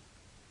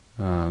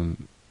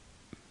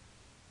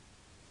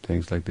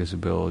things like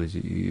disabilities,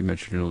 you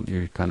mentioned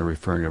you're kind of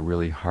referring to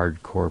really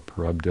hardcore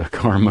prarabdha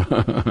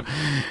karma.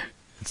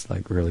 It's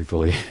like really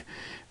fully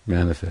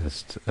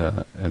manifest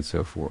and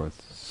so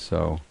forth.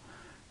 So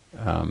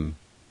that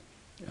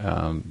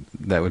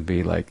would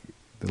be like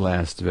the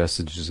last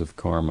vestiges of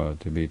karma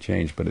to be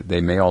changed, but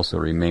they may also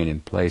remain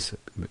in place,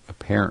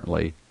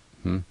 apparently,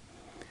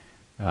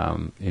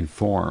 in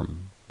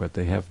form, but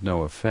they have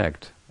no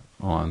effect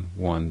on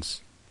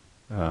one's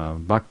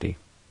bhakti.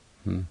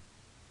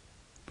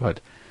 But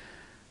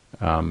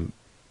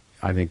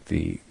I think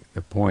the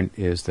point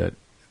is that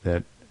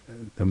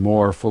the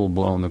more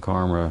full-blown the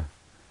karma,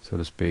 so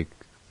to speak,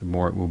 the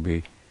more it will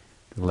be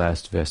the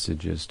last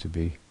vestiges to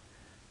be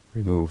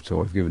removed. So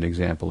I've given an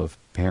example of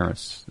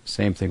parents. The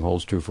same thing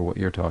holds true for what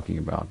you're talking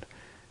about.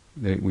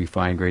 We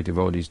find great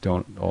devotees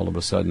don't all of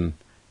a sudden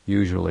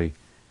usually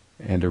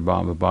enter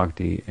Bhava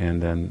Bhakti,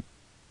 and then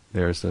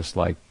there's this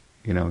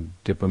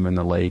dip them in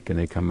the lake and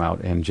they come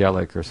out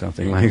angelic or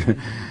something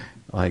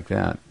like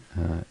that.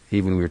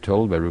 Even we were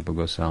told by Rupa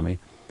Goswami,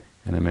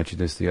 and I mentioned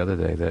this the other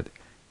day, that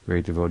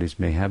great devotees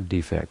may have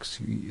defects.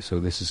 So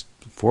this is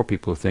for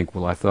people who think,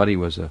 well, I thought he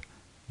was a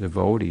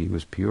devotee, he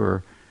was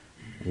pure.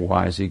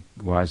 Why has he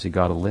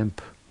got a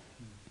limp?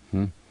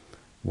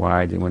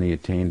 Why did, when he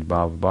attained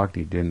Bhava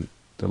Bhakti, didn't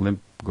the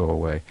limp go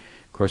away?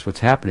 Of course,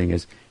 what's happening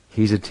is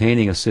he's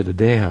attaining a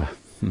siddhadeha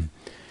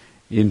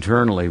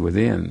internally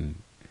within.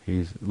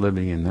 He's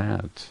living in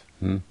that.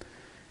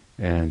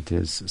 And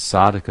his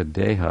sadhaka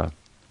deha,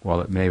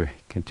 while it may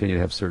continue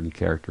to have certain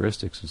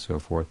characteristics and so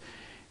forth,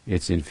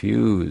 it's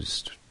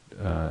infused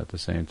at the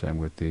same time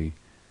with the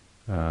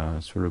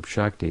Swarup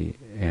Shakti,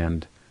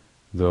 and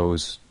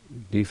those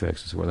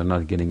defects, so they're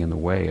not getting in the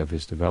way of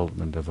his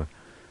development of a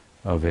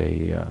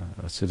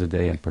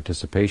siddhadeha and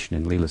participation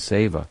in lila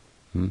seva,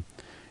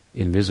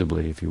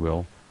 invisibly, if you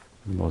will,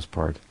 for the most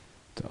part,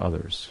 to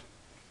others.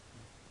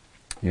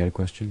 You had a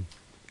question?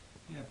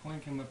 Yeah, a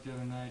point came up the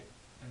other night,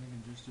 I think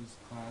in Drishta's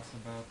class,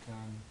 about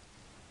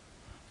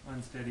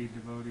unsteady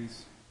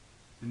devotees,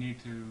 the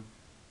need to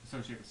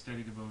associate with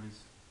steady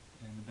devotees,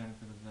 and the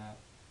benefit of that.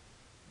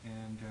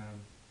 And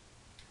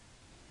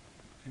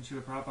in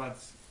Srila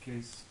Prabhupada's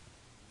case,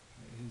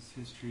 his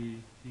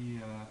history,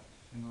 he,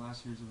 in the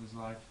last years of his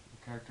life,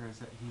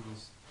 characterized that he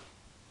was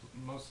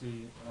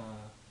mostly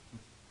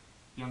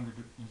younger,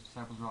 his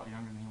disciples were a lot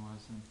younger than he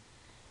was, and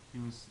he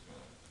was,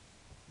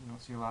 we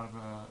don't see a lot of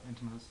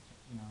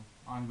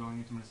ongoing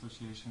intimate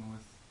association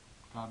with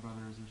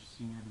godbrothers or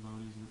senior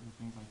devotees or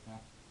things like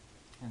that.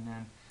 And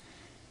then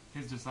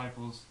his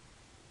disciples,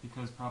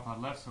 because Prabhupada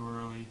left so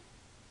early,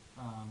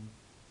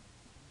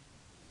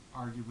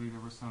 arguably there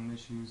were some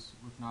issues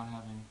with not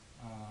having,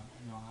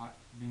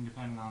 being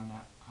dependent on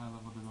that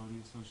high-level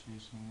devotee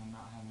association and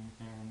not having it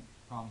there, and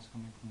problems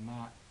coming from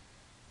that.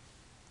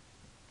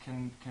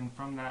 Can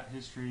from that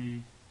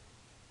history,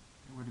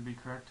 would it be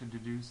correct to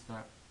deduce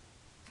that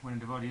when a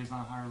devotee is on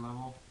a higher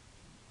level,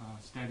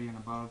 steady and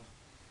above,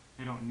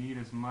 they don't need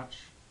as much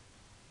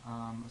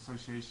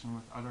association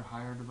with other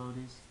higher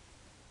devotees?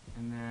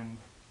 And then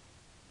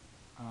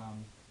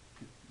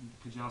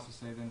could you also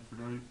say then for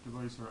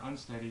devotees who are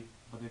unsteady,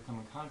 but they come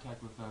in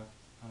contact with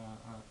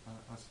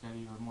a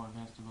steady or more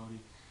advanced devotee,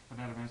 but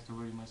that advanced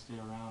devotee might stay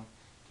around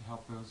to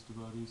help those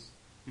devotees,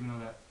 even though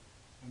that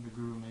the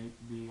guru may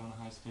be on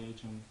a high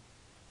stage, and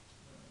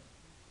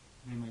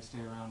they may stay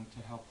around to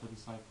help the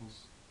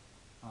disciples,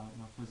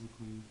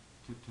 physically,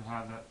 to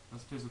have that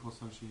physical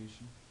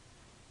association.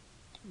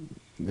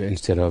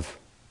 Instead of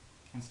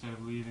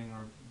leaving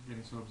or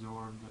getting so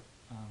absorbed that.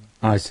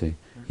 I see.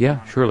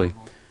 Yeah, surely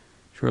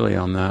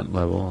on that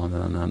level,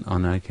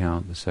 on that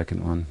account, the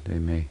second one they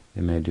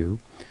may do.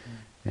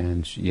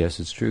 And yes,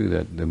 it's true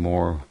that the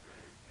more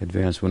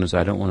advanced one is.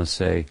 I don't want to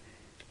say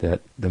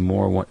that the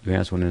more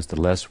advanced one is,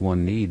 the less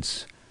one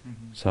needs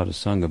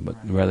sadhusanga, but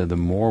rather the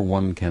more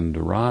one can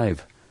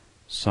derive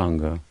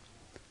sangha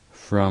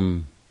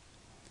from,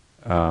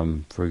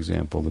 for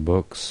example, the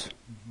books,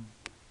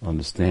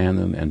 understand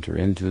them, enter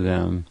into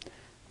them.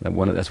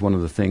 That's one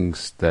of the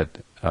things that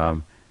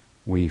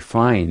we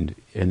find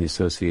in the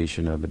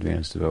association of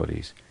advanced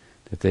devotees,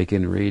 that they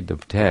can read the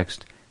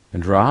text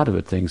and draw out of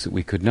it things that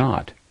we could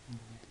not.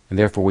 And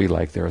therefore we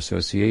like their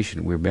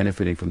association. We're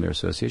benefiting from their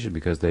association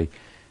because they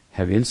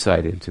have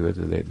insight into it.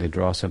 They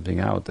draw something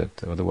out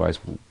that otherwise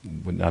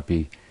would not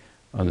be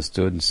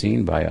understood and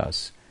seen by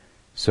us.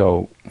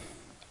 So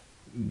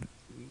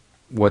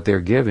what they're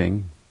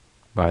giving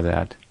by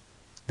that,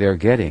 they're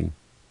getting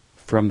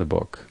from the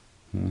book.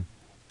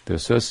 They're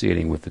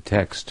associating with the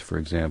text, for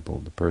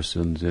example, the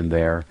persons in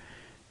there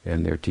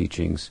and their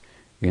teachings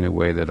in a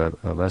way that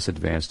a less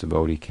advanced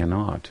devotee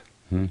cannot.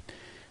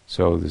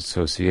 So the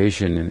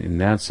association, in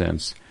that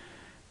sense,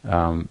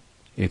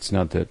 it's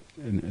not that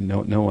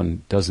no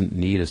one doesn't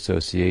need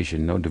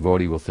association. No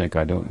devotee will think,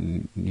 I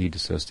don't need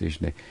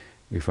association.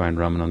 We find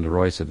Ramananda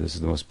Roy said this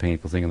is the most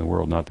painful thing in the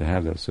world, not to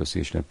have that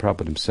association. And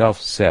Prabhupada himself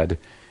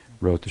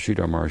wrote to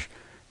Sridhar Maharaj,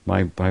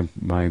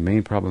 my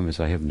main problem is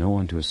I have no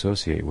one to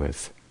associate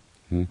with.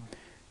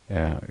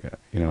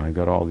 I've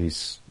got all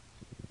these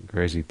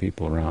crazy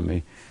people around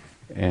me,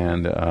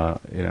 and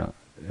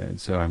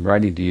so I'm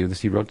writing to you.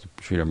 He wrote to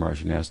Sridhar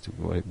Maharaj and asked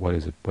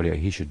what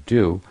he should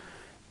do.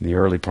 In the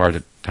early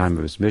time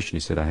of his mission, he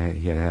said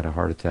he had had a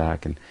heart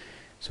attack, and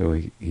so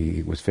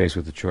he was faced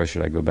with the choice: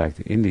 should I go back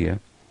to India,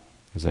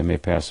 as I may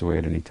pass away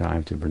at any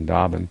time, to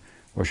Vrindavan,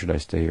 or should I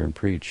stay here and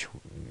preach?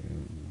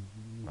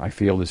 I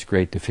feel this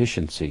great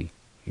deficiency,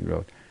 he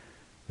wrote,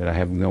 that I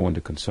have no one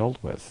to consult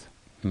with.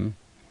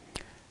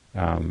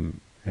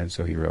 And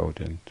so he wrote,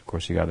 and of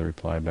course he got the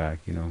reply back,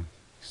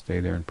 stay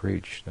there and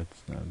preach.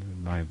 That's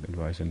my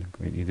advice. And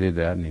he did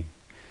that, and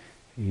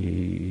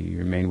he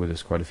remained with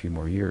us quite a few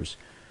more years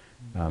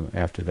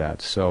after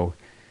that. So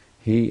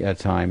he at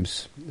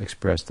times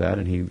expressed that,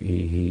 and he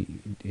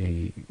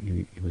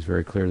was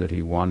very clear that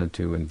he wanted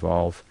to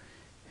involve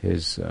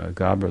his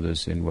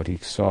godbrothers in what he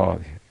saw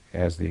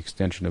as the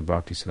extension of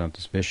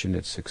Bhaktisiddhanta's mission,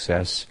 its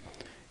success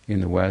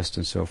in the West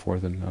and so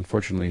forth. And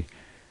unfortunately,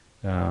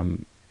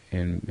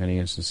 in many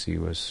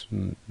instances,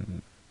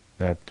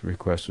 that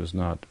request was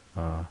not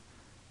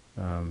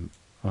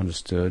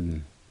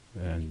understood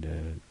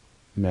and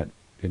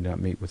did not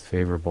meet with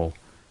favorable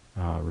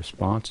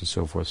response and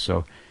so forth.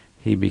 So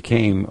he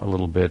became a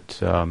little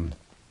bit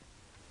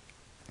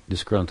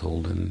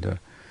disgruntled and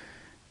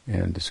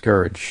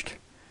discouraged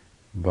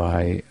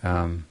by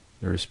the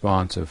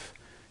response of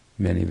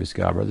many of his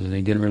godbrothers, and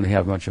he didn't really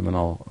have much of an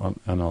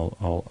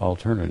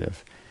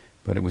alternative.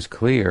 But it was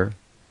clear,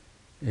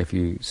 if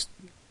you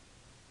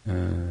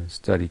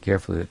study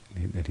carefully,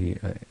 that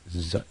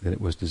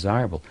it was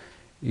desirable.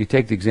 You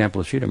take the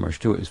example of Sridhar Maharaj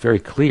too. It's very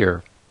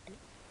clear,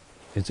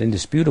 it's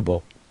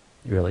indisputable,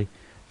 really,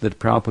 that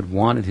Prabhupada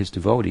wanted his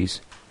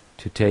devotees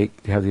to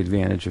have the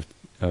advantage of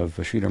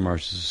Sridhar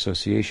Maharaj's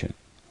association.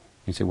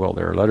 He said, well,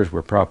 there are letters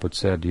where Prabhupada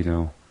said, he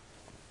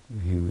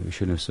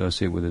shouldn't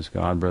associate with his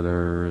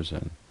godbrothers,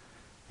 and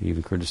he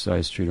even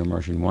criticized Sridhar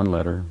Maharaj in one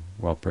letter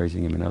while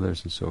praising him in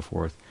others and so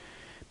forth.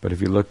 But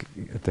if you look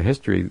at the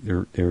history,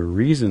 there are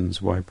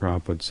reasons why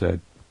Prabhupada said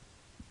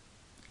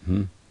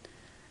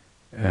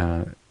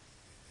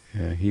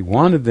he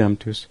wanted them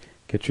to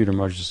get Sridhar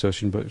Maharaj's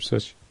association, but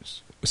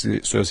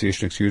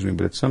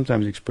it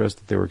sometimes expressed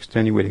that there were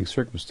extenuating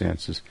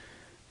circumstances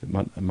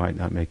that might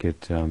not make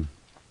it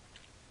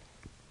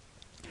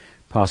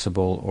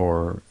possible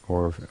or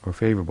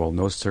favorable. And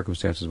those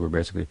circumstances were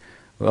basically,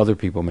 other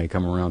people may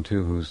come around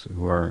too who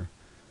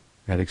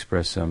had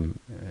expressed some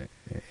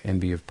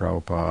envy of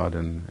Prabhupada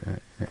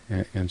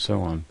and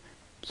so on.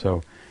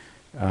 So,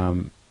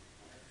 and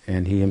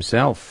he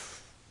himself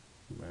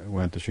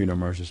went to Sridhar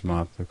Maharaj's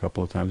Math a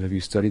couple of times. If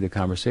you study the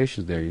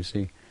conversations there, you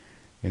see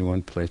in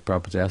one place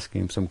Prabhupada's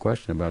asking him some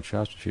question about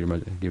Shastra, Sridhar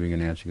Maharaj giving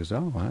an answer. He goes, I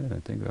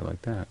didn't think of it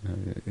like that,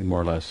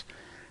 more or less.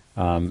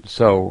 And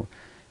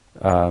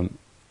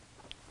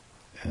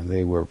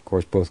they were, of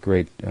course, both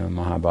great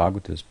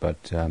Mahabhagavatas,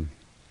 but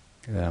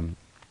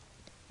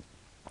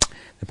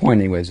the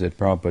point, anyway, is that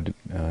Prabhupada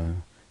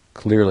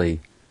clearly,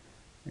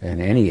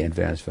 and any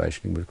advanced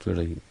Vaishnava would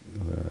clearly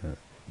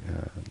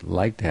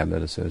like to have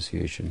that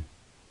association,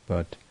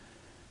 but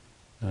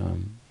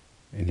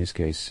in his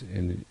case,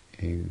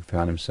 he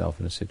found himself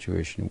in a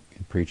situation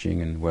in preaching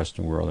in the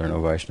Western world. There are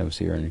no Vaishnavas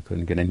here, and he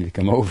couldn't get any to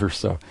come over,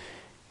 so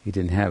he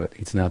didn't have it.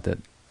 It's not that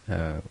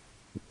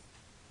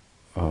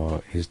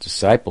his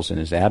disciples in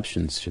his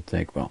absence should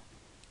think, well,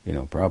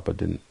 Prabhupada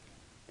didn't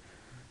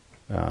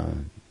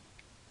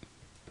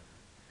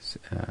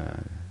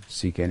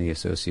seek any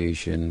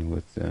association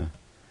with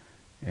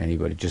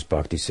anybody, just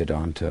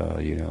Bhaktisiddhanta,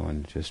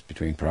 and just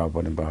between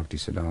Prabhupada and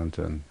Bhaktisiddhanta.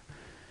 And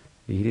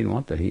he didn't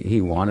want that. He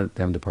wanted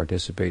them to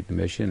participate in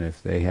the mission.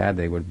 If they had,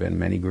 they would have been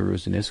many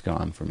gurus in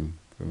ISKCON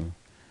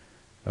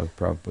of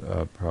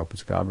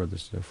Prabhupada's godbrothers and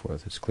so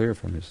forth. It's clear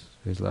from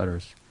his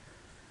letters.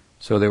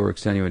 So there were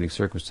extenuating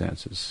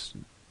circumstances,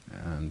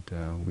 and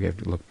we have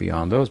to look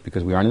beyond those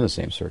because we aren't in the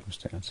same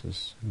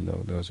circumstances. And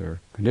those are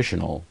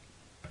conditional.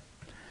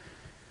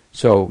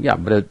 So yeah,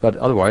 but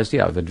otherwise,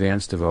 yeah, with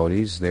advanced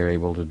devotees, they're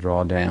able to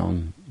draw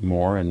down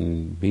more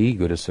and be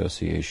good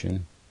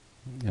association,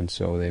 and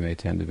so they may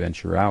tend to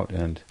venture out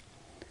and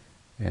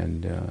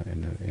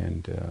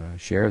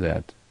share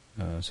that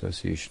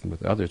association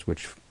with others,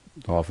 which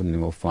often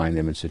will find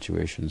them in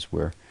situations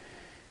where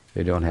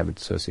they don't have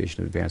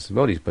association of advanced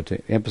devotees. But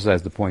to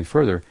emphasize the point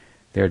further,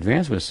 their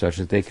advancement is such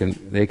that they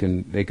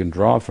can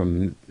draw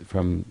from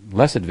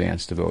less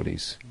advanced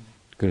devotees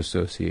good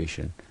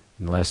association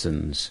and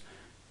lessons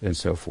and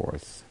so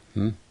forth.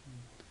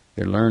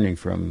 They're learning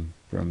from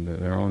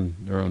their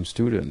own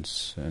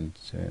students and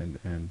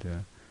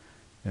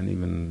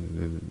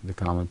even the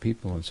common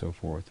people and so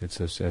forth. It's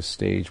a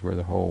stage where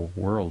the whole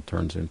world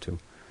turns into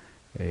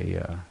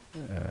a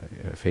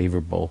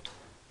favorable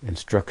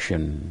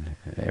instruction.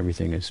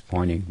 Everything is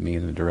pointing me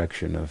in the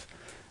direction of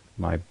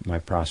my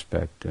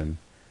prospect and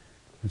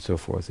so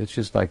forth. It's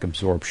just like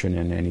absorption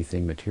in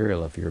anything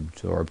material. If you're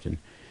absorbed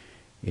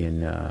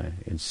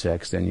in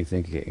sex, then you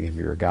think, if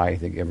you're a guy, you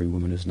think every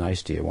woman is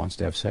nice to you, wants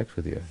to have sex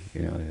with you.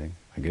 You know, they think,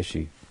 I guess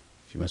she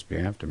must be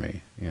after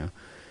me. You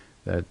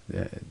know,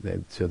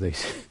 so they,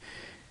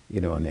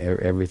 you know, and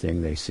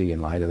everything they see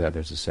in light of that,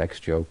 there's a sex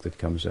joke that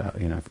comes out,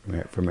 you know,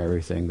 from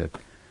everything that.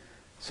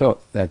 So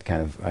that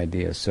kind of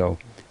idea. So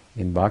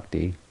in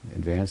bhakti,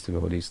 advanced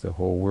devotees, the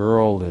whole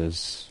world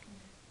is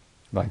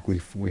like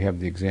we have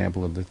the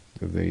example of the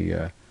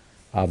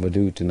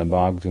Avadut in the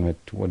Bhagavatam.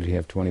 What did he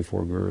have?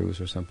 24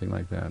 gurus or something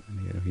like that.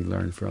 And, you know, he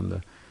learned from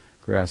the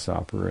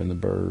grasshopper and the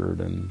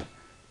bird, and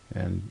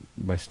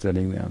by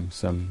studying them,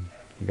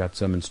 he got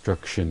some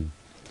instruction,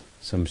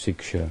 some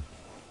siksha.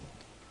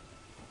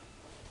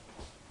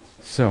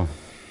 So,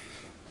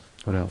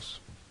 what else?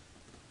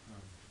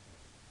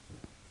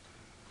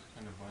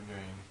 Kind of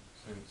wondering,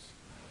 since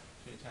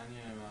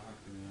Chaitanya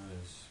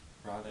Mahaprabhu is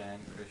Radha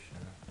and Krishna,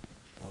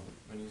 well,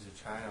 when he's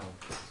a child,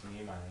 it's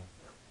Nimai,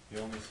 he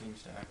only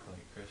seems to act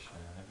like Krishna.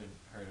 I haven't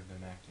heard of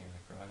him acting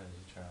like Radha as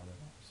a child at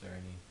all. Is there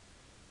any...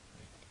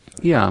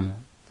 Yeah,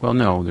 well,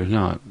 no, there's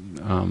not.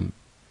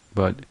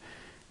 But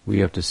we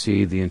have to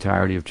see the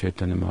entirety of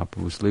Chaitanya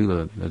Mahaprabhu's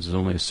Leela. There's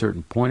only a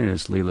certain point in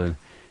his Leela,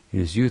 in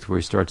his youth, where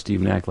he starts to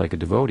even act like a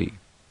devotee.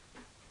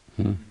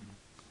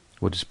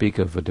 What to speak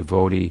of a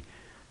devotee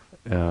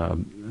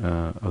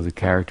of the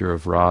character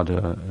of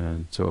Radha,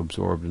 and so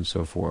absorbed and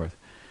so forth.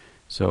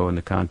 So in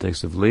the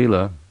context of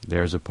Leela,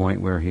 there's a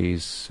point where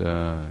he's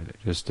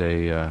just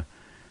a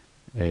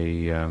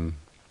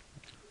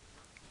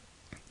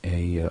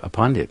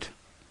pundit.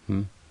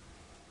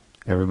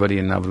 Everybody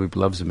in Navadvip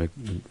loves him.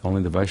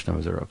 Only the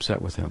Vaishnavas are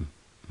upset with him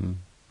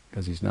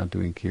because he's not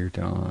doing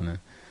kirtan and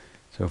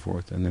so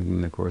forth. And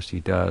then, of course, he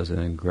does, and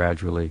then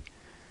gradually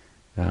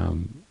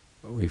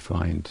we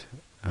find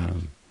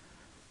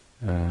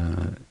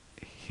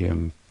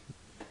him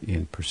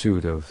in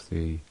pursuit of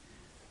the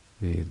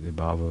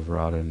bhava of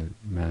Radha, and it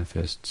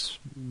manifests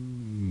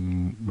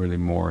really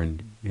more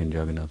in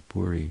Jagannath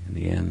Puri in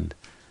the end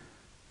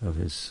of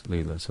his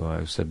Leela. So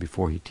I said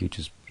before, he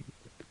teaches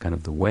kind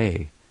of the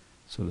way,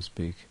 so to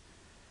speak,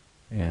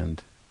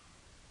 and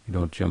you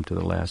don't jump to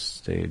the last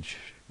stage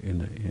in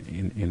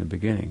the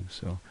beginning.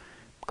 So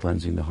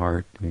cleansing the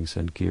heart, doing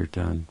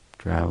Sankirtan,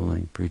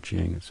 traveling,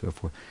 preaching, and so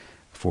forth,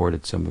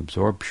 afforded some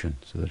absorption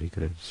so that he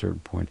could at a certain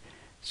point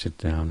sit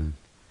down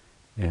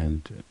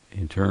and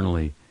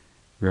internally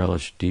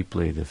relish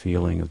deeply the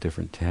feeling of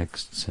different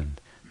texts, and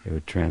they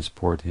would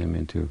transport him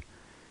into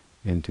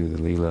the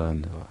Leela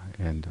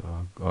and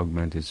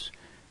augment his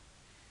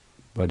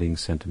budding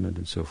sentiment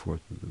and so forth.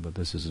 But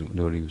this isn't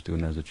what he was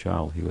doing as a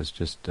child. He was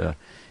just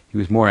he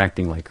was more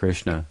acting like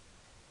Krishna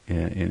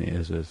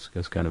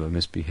as kind of a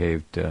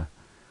misbehaved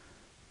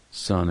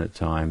son at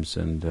times,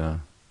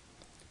 and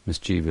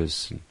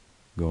mischievous, and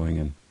going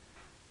and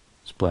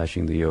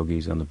splashing the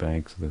yogis on the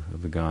banks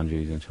of the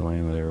Ganges and telling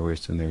them they were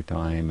wasting their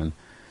time,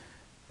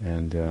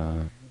 and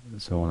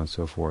so on and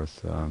so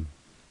forth.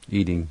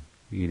 Eating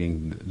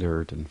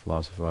dirt and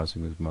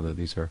philosophizing with his mother.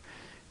 These are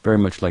very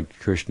much like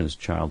Krishna's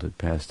childhood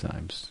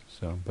pastimes.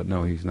 So, but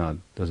no,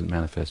 doesn't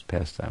manifest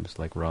pastimes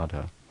like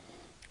Radha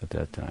at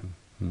that time.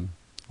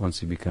 Once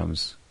he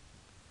becomes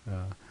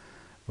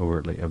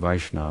overtly a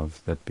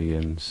Vaishnav, that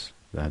begins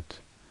the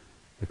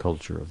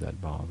culture of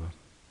that bhava.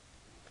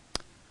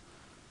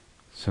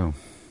 So,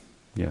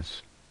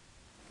 yes.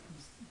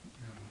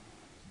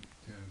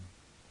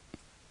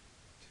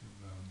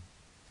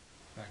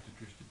 Back to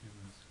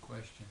Drishtadyumna's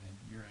question and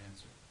your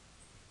answer.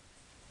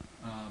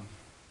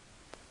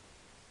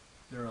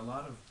 There are a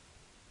lot of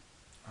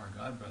our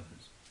God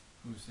brothers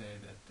who say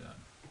that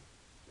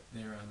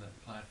they're on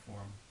that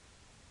platform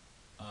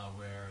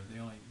where they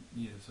only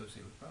need to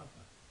associate with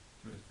Prabhupada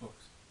through his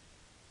books.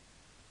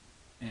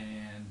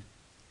 And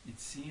it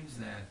seems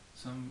that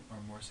some are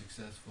more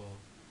successful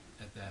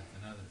at that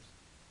than others.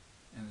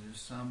 And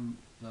there's some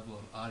level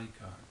of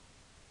adhikar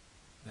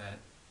that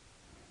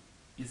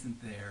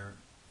isn't there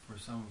for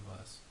some of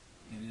us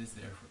and is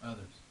there for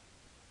others.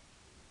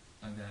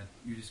 that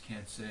you just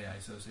can't say I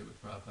associate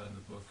with Prabhupada in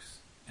the books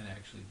and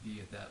actually be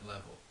at that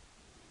level.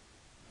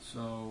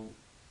 So,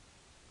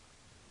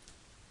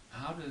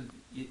 how does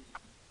it,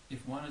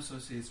 if one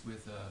associates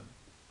with an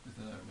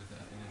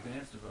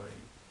advanced devotee,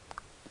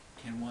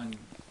 can one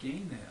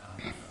gain that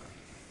honor?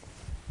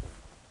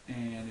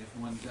 And if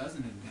one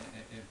doesn't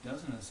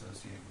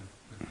associate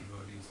with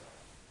devotees,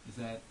 is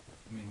that,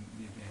 I mean,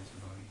 the advanced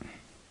devotee,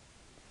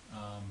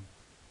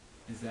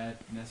 does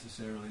that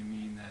necessarily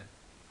mean that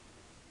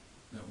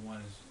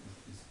one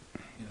is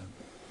you know,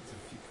 it's a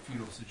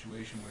feudal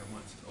situation where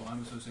one says, oh,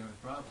 I'm associating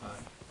with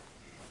Prabhupada,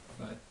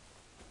 but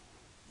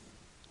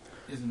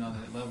isn't on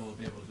that level to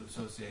be able to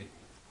associate?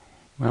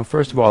 Well,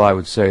 first of all, I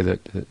would say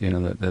that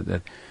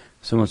that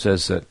someone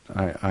says that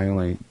I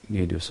only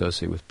need to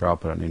associate with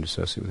Prabhupada, I don't need to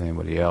associate with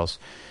anybody else.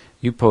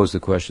 You pose the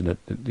question that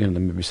there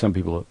may be some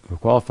people who are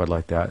qualified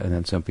like that, and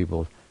then some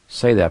people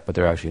say that, but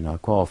they're actually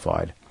not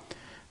qualified.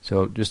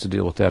 So just to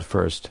deal with that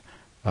first,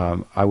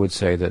 I would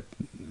say that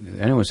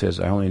anyone says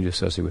I only need to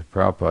associate with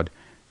Prabhupada,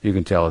 you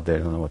can tell that they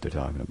don't know what they're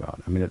talking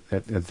about. I mean,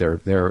 that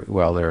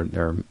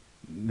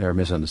they're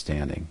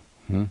misunderstanding.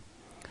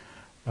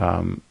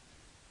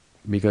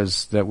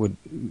 Because that would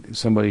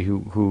somebody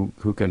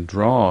who can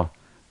draw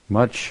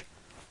much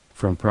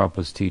from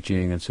Prabhupada's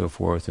teaching and so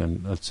forth,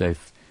 and let's say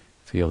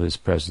feel his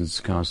presence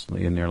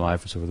constantly in their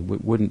life and so forth,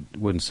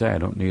 wouldn't say I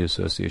don't need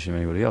association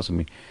with anybody else. I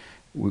mean,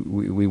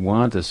 we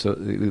want to.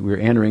 We're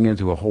entering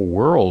into a whole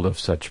world of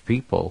such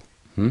people.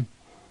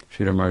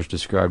 Sridhar Maharaj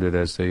described it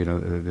as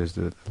there's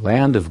the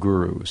land of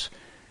gurus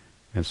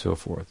and so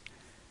forth.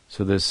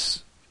 So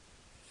this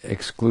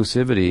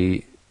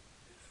exclusivity.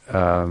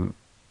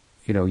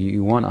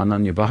 You want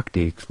ananya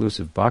bhakti,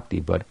 exclusive bhakti,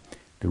 but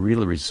the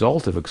real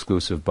result of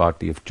exclusive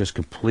bhakti, of just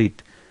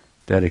complete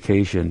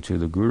dedication to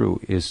the guru,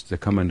 is to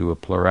come into a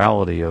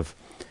plurality of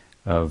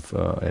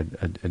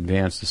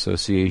advanced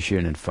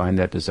association and find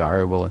that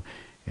desirable,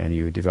 and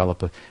you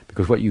develop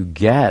because what you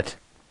get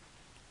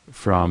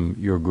from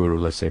your guru,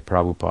 let's say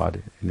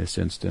Prabhupada in this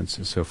instance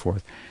and so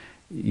forth,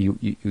 you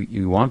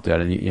want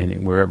that,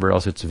 and wherever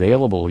else it's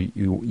available,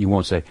 you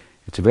won't say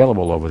it's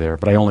available over there,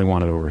 but I only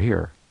want it over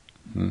here.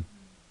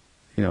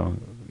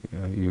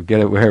 You get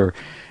it where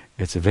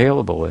it's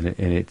available, and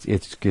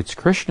it's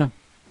Krishna.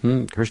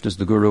 Krishna's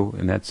the guru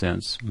in that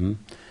sense,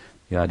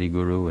 the Adi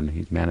Guru, and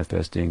he's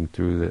manifesting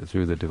through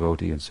the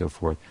devotee and so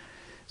forth.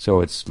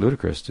 So it's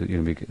ludicrous,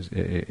 because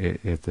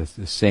if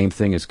the same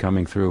thing is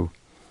coming through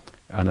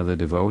another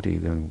devotee,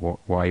 then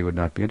why you would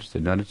not be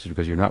interested? Not interested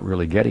because you're not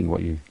really getting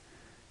what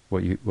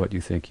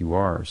you think you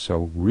are.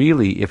 So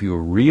really, if you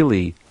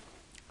really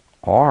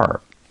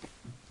are,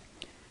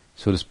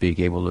 so to speak,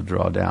 able to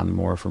draw down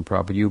more from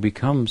Prabhupada, you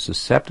become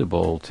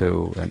susceptible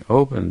to and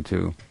open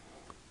to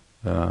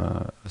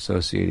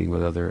associating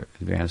with other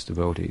advanced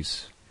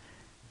devotees.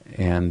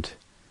 And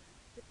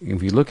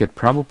if you look at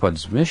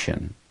Prabhupada's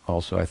mission,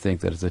 also I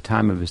think that at the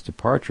time of his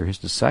departure, his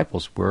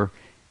disciples were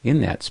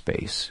in that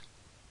space.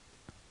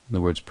 In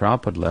other words,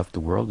 Prabhupada left the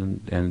world,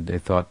 and they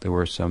thought there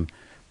were some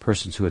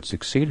persons who had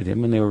succeeded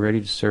him, and they were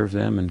ready to serve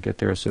them and get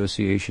their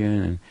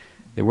association, and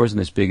there wasn't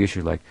this big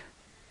issue like,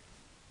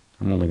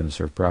 I'm only going to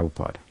serve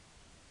Prabhupada.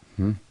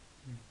 I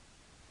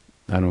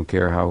don't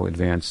care how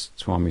advanced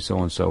Swami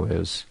so-and-so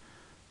is.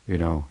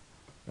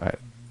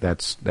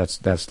 That's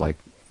like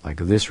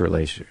this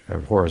relation,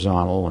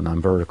 horizontal, and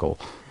I'm vertical.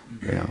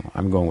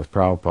 I'm going with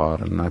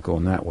Prabhupada, and I'm not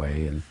going that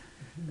way,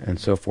 and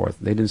so forth.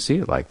 They didn't see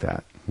it like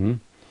that.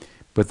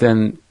 But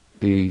then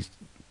the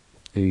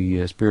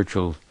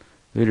spiritual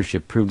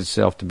leadership proved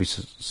itself to be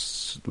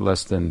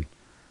less than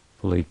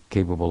fully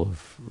capable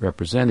of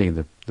representing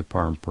the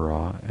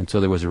parampara, and so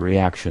there was a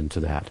reaction to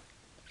that.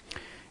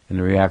 And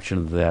the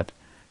reaction to that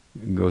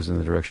goes in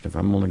the direction of,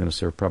 I'm only going to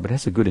serve Prabhupada. It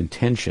has a good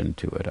intention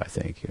to it, I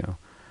think,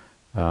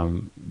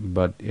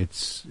 but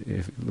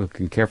if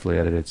looking carefully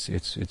at it,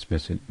 it's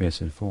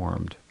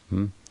misinformed.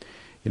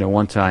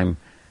 One time,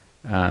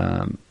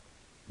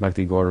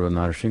 Bhakti Gaurava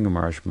Narasingha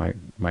Maharaj,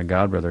 my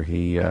godbrother,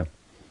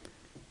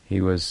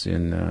 he was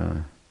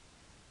in.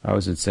 I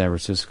was in San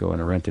Francisco in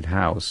a rented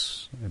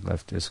house. I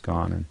left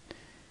ISKCON,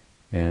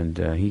 and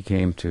he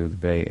came to the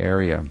Bay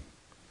Area.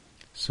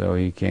 So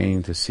he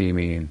came to see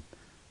me,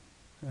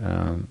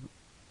 and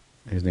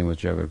his name was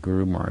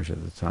Jagadguru Maharaj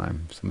at the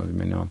time. Some of you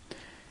may know him.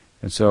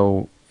 And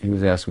so he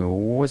was asking me, well,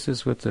 what's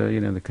this with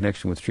the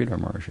connection with Sridhar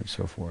Maharaj and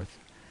so forth?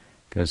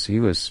 Because he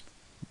was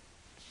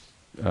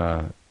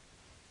not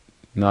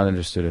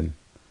interested in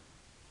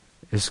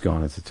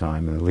ISKCON at the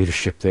time and the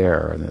leadership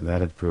there, and that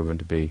had proven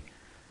to be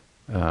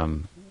a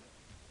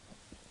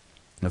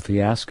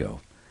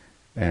fiasco.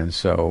 And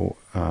so,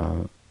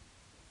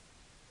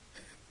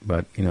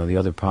 but the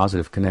other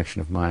positive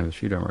connection of mine with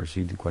Sridhar Maharaj,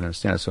 he didn't quite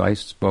understand it. So I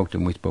spoke to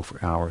him. We spoke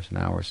for hours and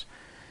hours,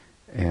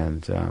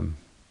 and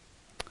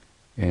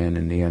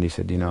in the end he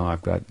said,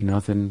 I've got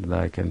nothing that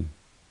I can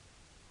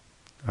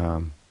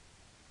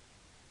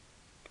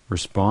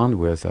respond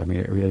with. I mean,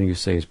 everything you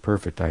say is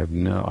perfect. I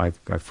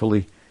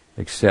fully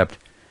accept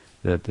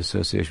that the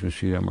association with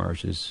Sridhar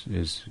Maharaj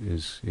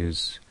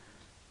is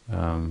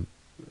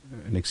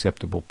an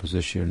acceptable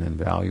position and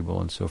valuable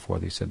and so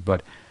forth. He said,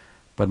 but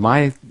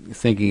my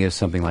thinking is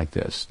something like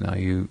this. Now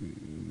I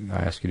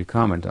ask you to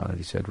comment on it.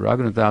 He said,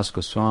 Raghunath Das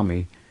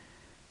Goswami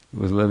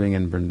was living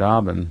in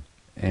Vrindavan,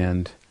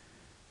 and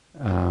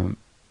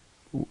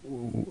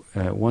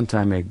one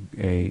time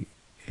a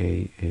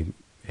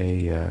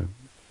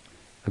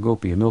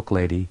gopi, a milk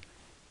lady,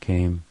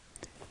 came,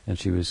 and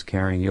she was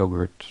carrying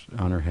yogurt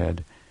on her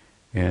head,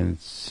 and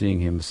seeing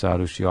him,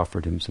 sadhu, she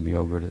offered him some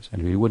yogurt,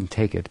 and he wouldn't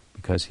take it,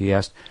 because he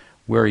asked,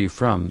 where are you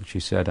from? She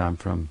said, I'm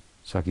from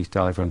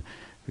Sakistali,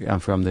 I'm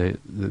from the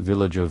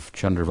village of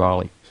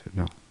Chandravali. He said,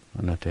 no,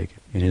 I'll not take it.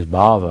 In his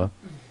bhava,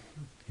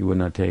 he would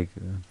not take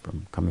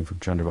coming from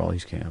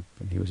Chandravali's camp,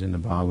 and he was in the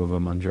bhava of a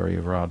Manjari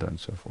of Radha and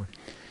so forth.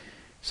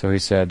 So he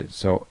said,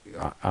 so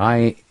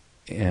I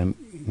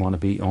want to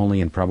be only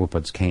in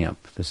Prabhupada's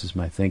camp. This is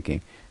my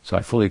thinking. So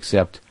I fully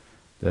accept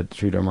that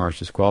Sridhar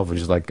Maharaj is qualified,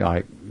 just like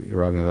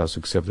Raghunath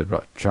accepted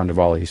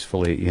Chandravali is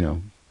fully,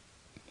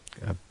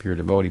 a pure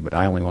devotee, but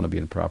I only want to be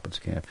in Prabhupada's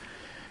camp.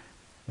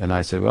 And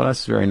I said, well,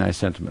 that's a very nice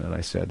sentiment. And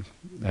I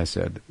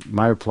said,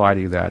 my reply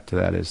to that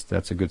is,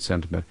 that's a good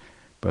sentiment,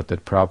 but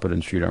that Prabhupada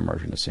and Sridhar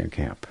Maharaj are in the same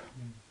camp.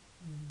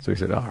 So he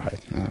said, all right,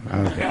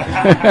 okay.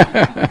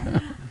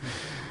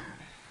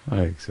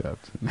 I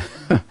accept.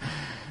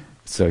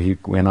 So he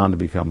went on to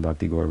become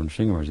Bhakti Gauravan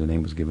Singh Maharaj. The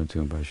name was given to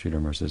him by Sridhar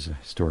Maharaj. There's a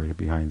story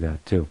behind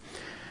that too.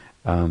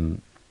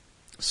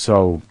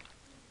 So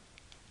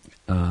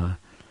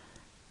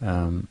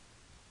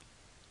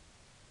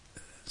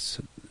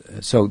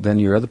then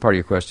your other part of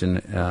your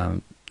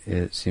question,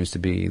 it seems to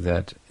be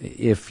that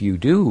if you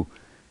do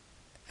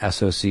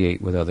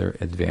associate with other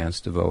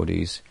advanced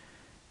devotees,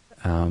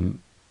 in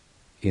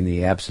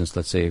the absence,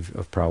 let's say,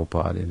 of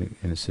Prabhupada,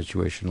 in a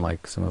situation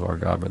like some of our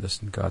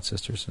godbrothers and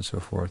godsisters and so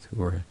forth,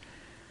 who are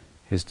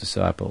his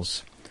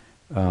disciples,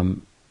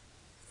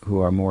 who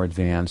are more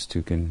advanced,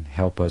 who can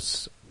help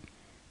us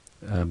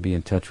be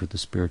in touch with the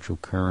spiritual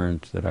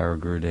current that our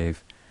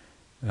Gurudev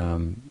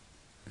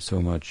so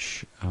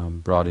much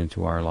brought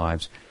into our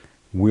lives,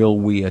 will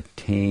we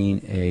attain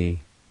a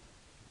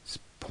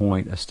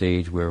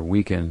stage where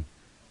we can,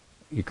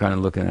 you're kind of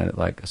looking at it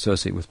like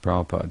associate with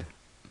Prabhupada?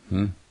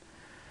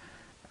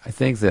 I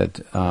think that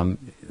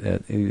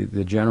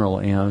the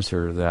general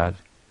answer to that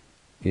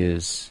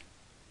is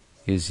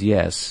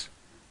yes,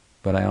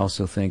 but I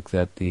also think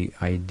that the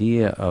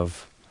idea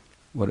of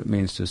what it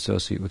means to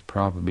associate with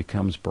Prabhupada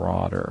becomes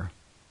broader.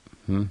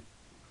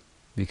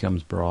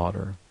 Becomes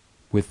broader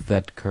with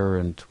that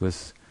current,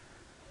 with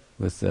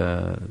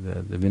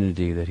the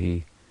divinity that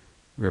he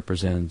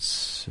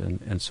represents,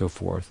 and so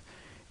forth.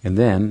 And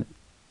then,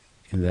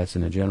 and that's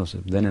in a general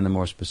sense, then in a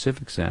more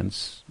specific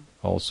sense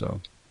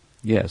also,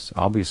 yes,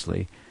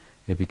 obviously,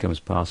 it becomes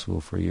possible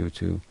for you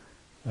to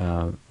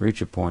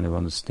reach a point of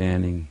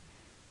understanding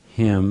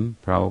him,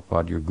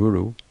 Prabhupada, your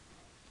Guru,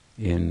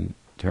 in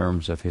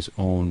terms of his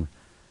own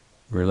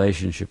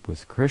relationship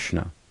with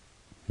Krishna.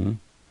 And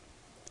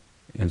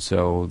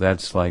so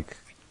that's like,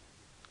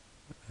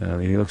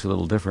 he looks a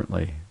little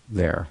differently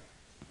there.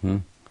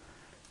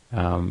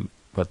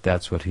 But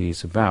that's what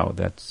he's about.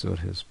 That's what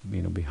his,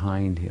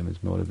 behind him,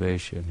 his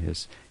motivation,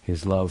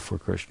 his love for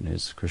Krishna,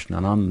 his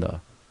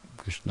Krishnananda,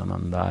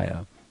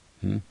 Krishnanandaya.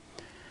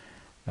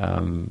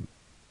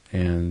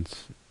 And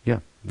yeah,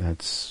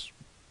 that's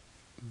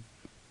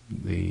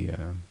the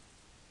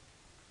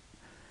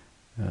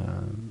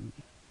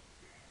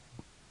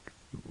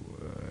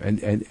and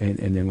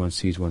then one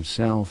sees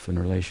oneself in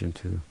relation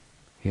to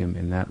him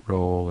in that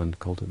role and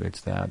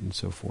cultivates that and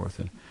so forth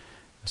and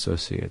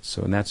associates.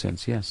 So in that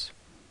sense, yes,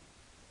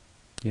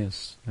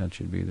 that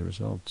should be the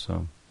result.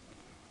 So,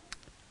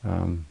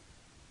 and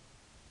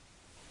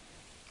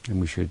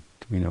we should,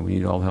 we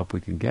need all the help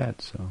we can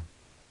get. So,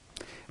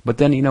 but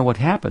then what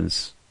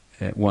happens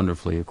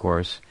wonderfully, of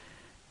course,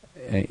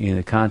 in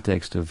the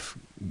context of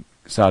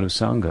sadhu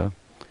sangha,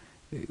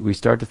 we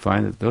start to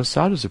find that those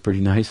sadhus are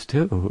pretty nice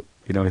too.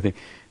 I think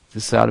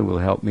this sadhu will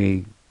help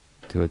me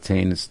to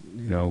attain,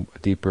 a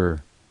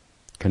deeper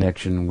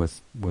connection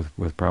with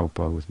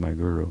Prabhupada, with my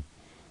guru,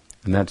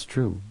 and that's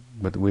true.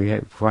 But we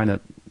find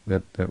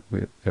that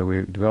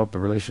we develop a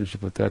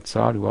relationship with that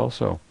sadhu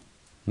also,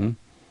 and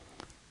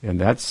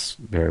that's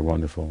very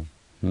wonderful.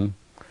 And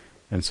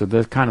so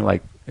that kind of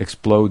like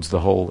explodes the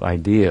whole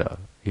idea,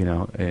 in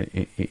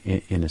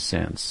a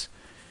sense,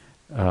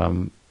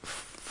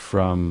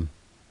 from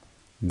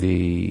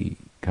the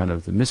kind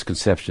of the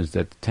misconceptions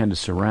that tend to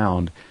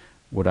surround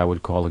what I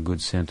would call a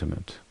good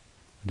sentiment,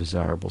 a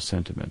desirable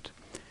sentiment,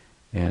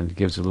 and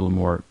gives a little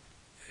more,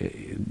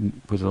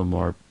 puts a little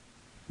more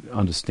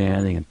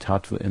understanding and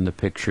tattva in the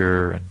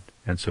picture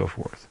and so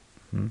forth.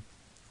 Does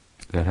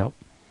that help?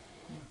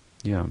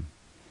 Yeah.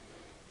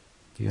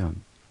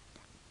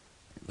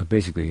 But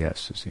basically,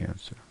 yes is the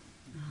answer.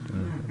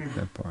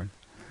 That part.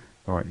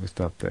 All right, we'll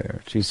stop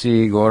there.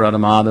 Shri Gaurada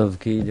Madhav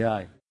Ki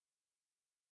Jai.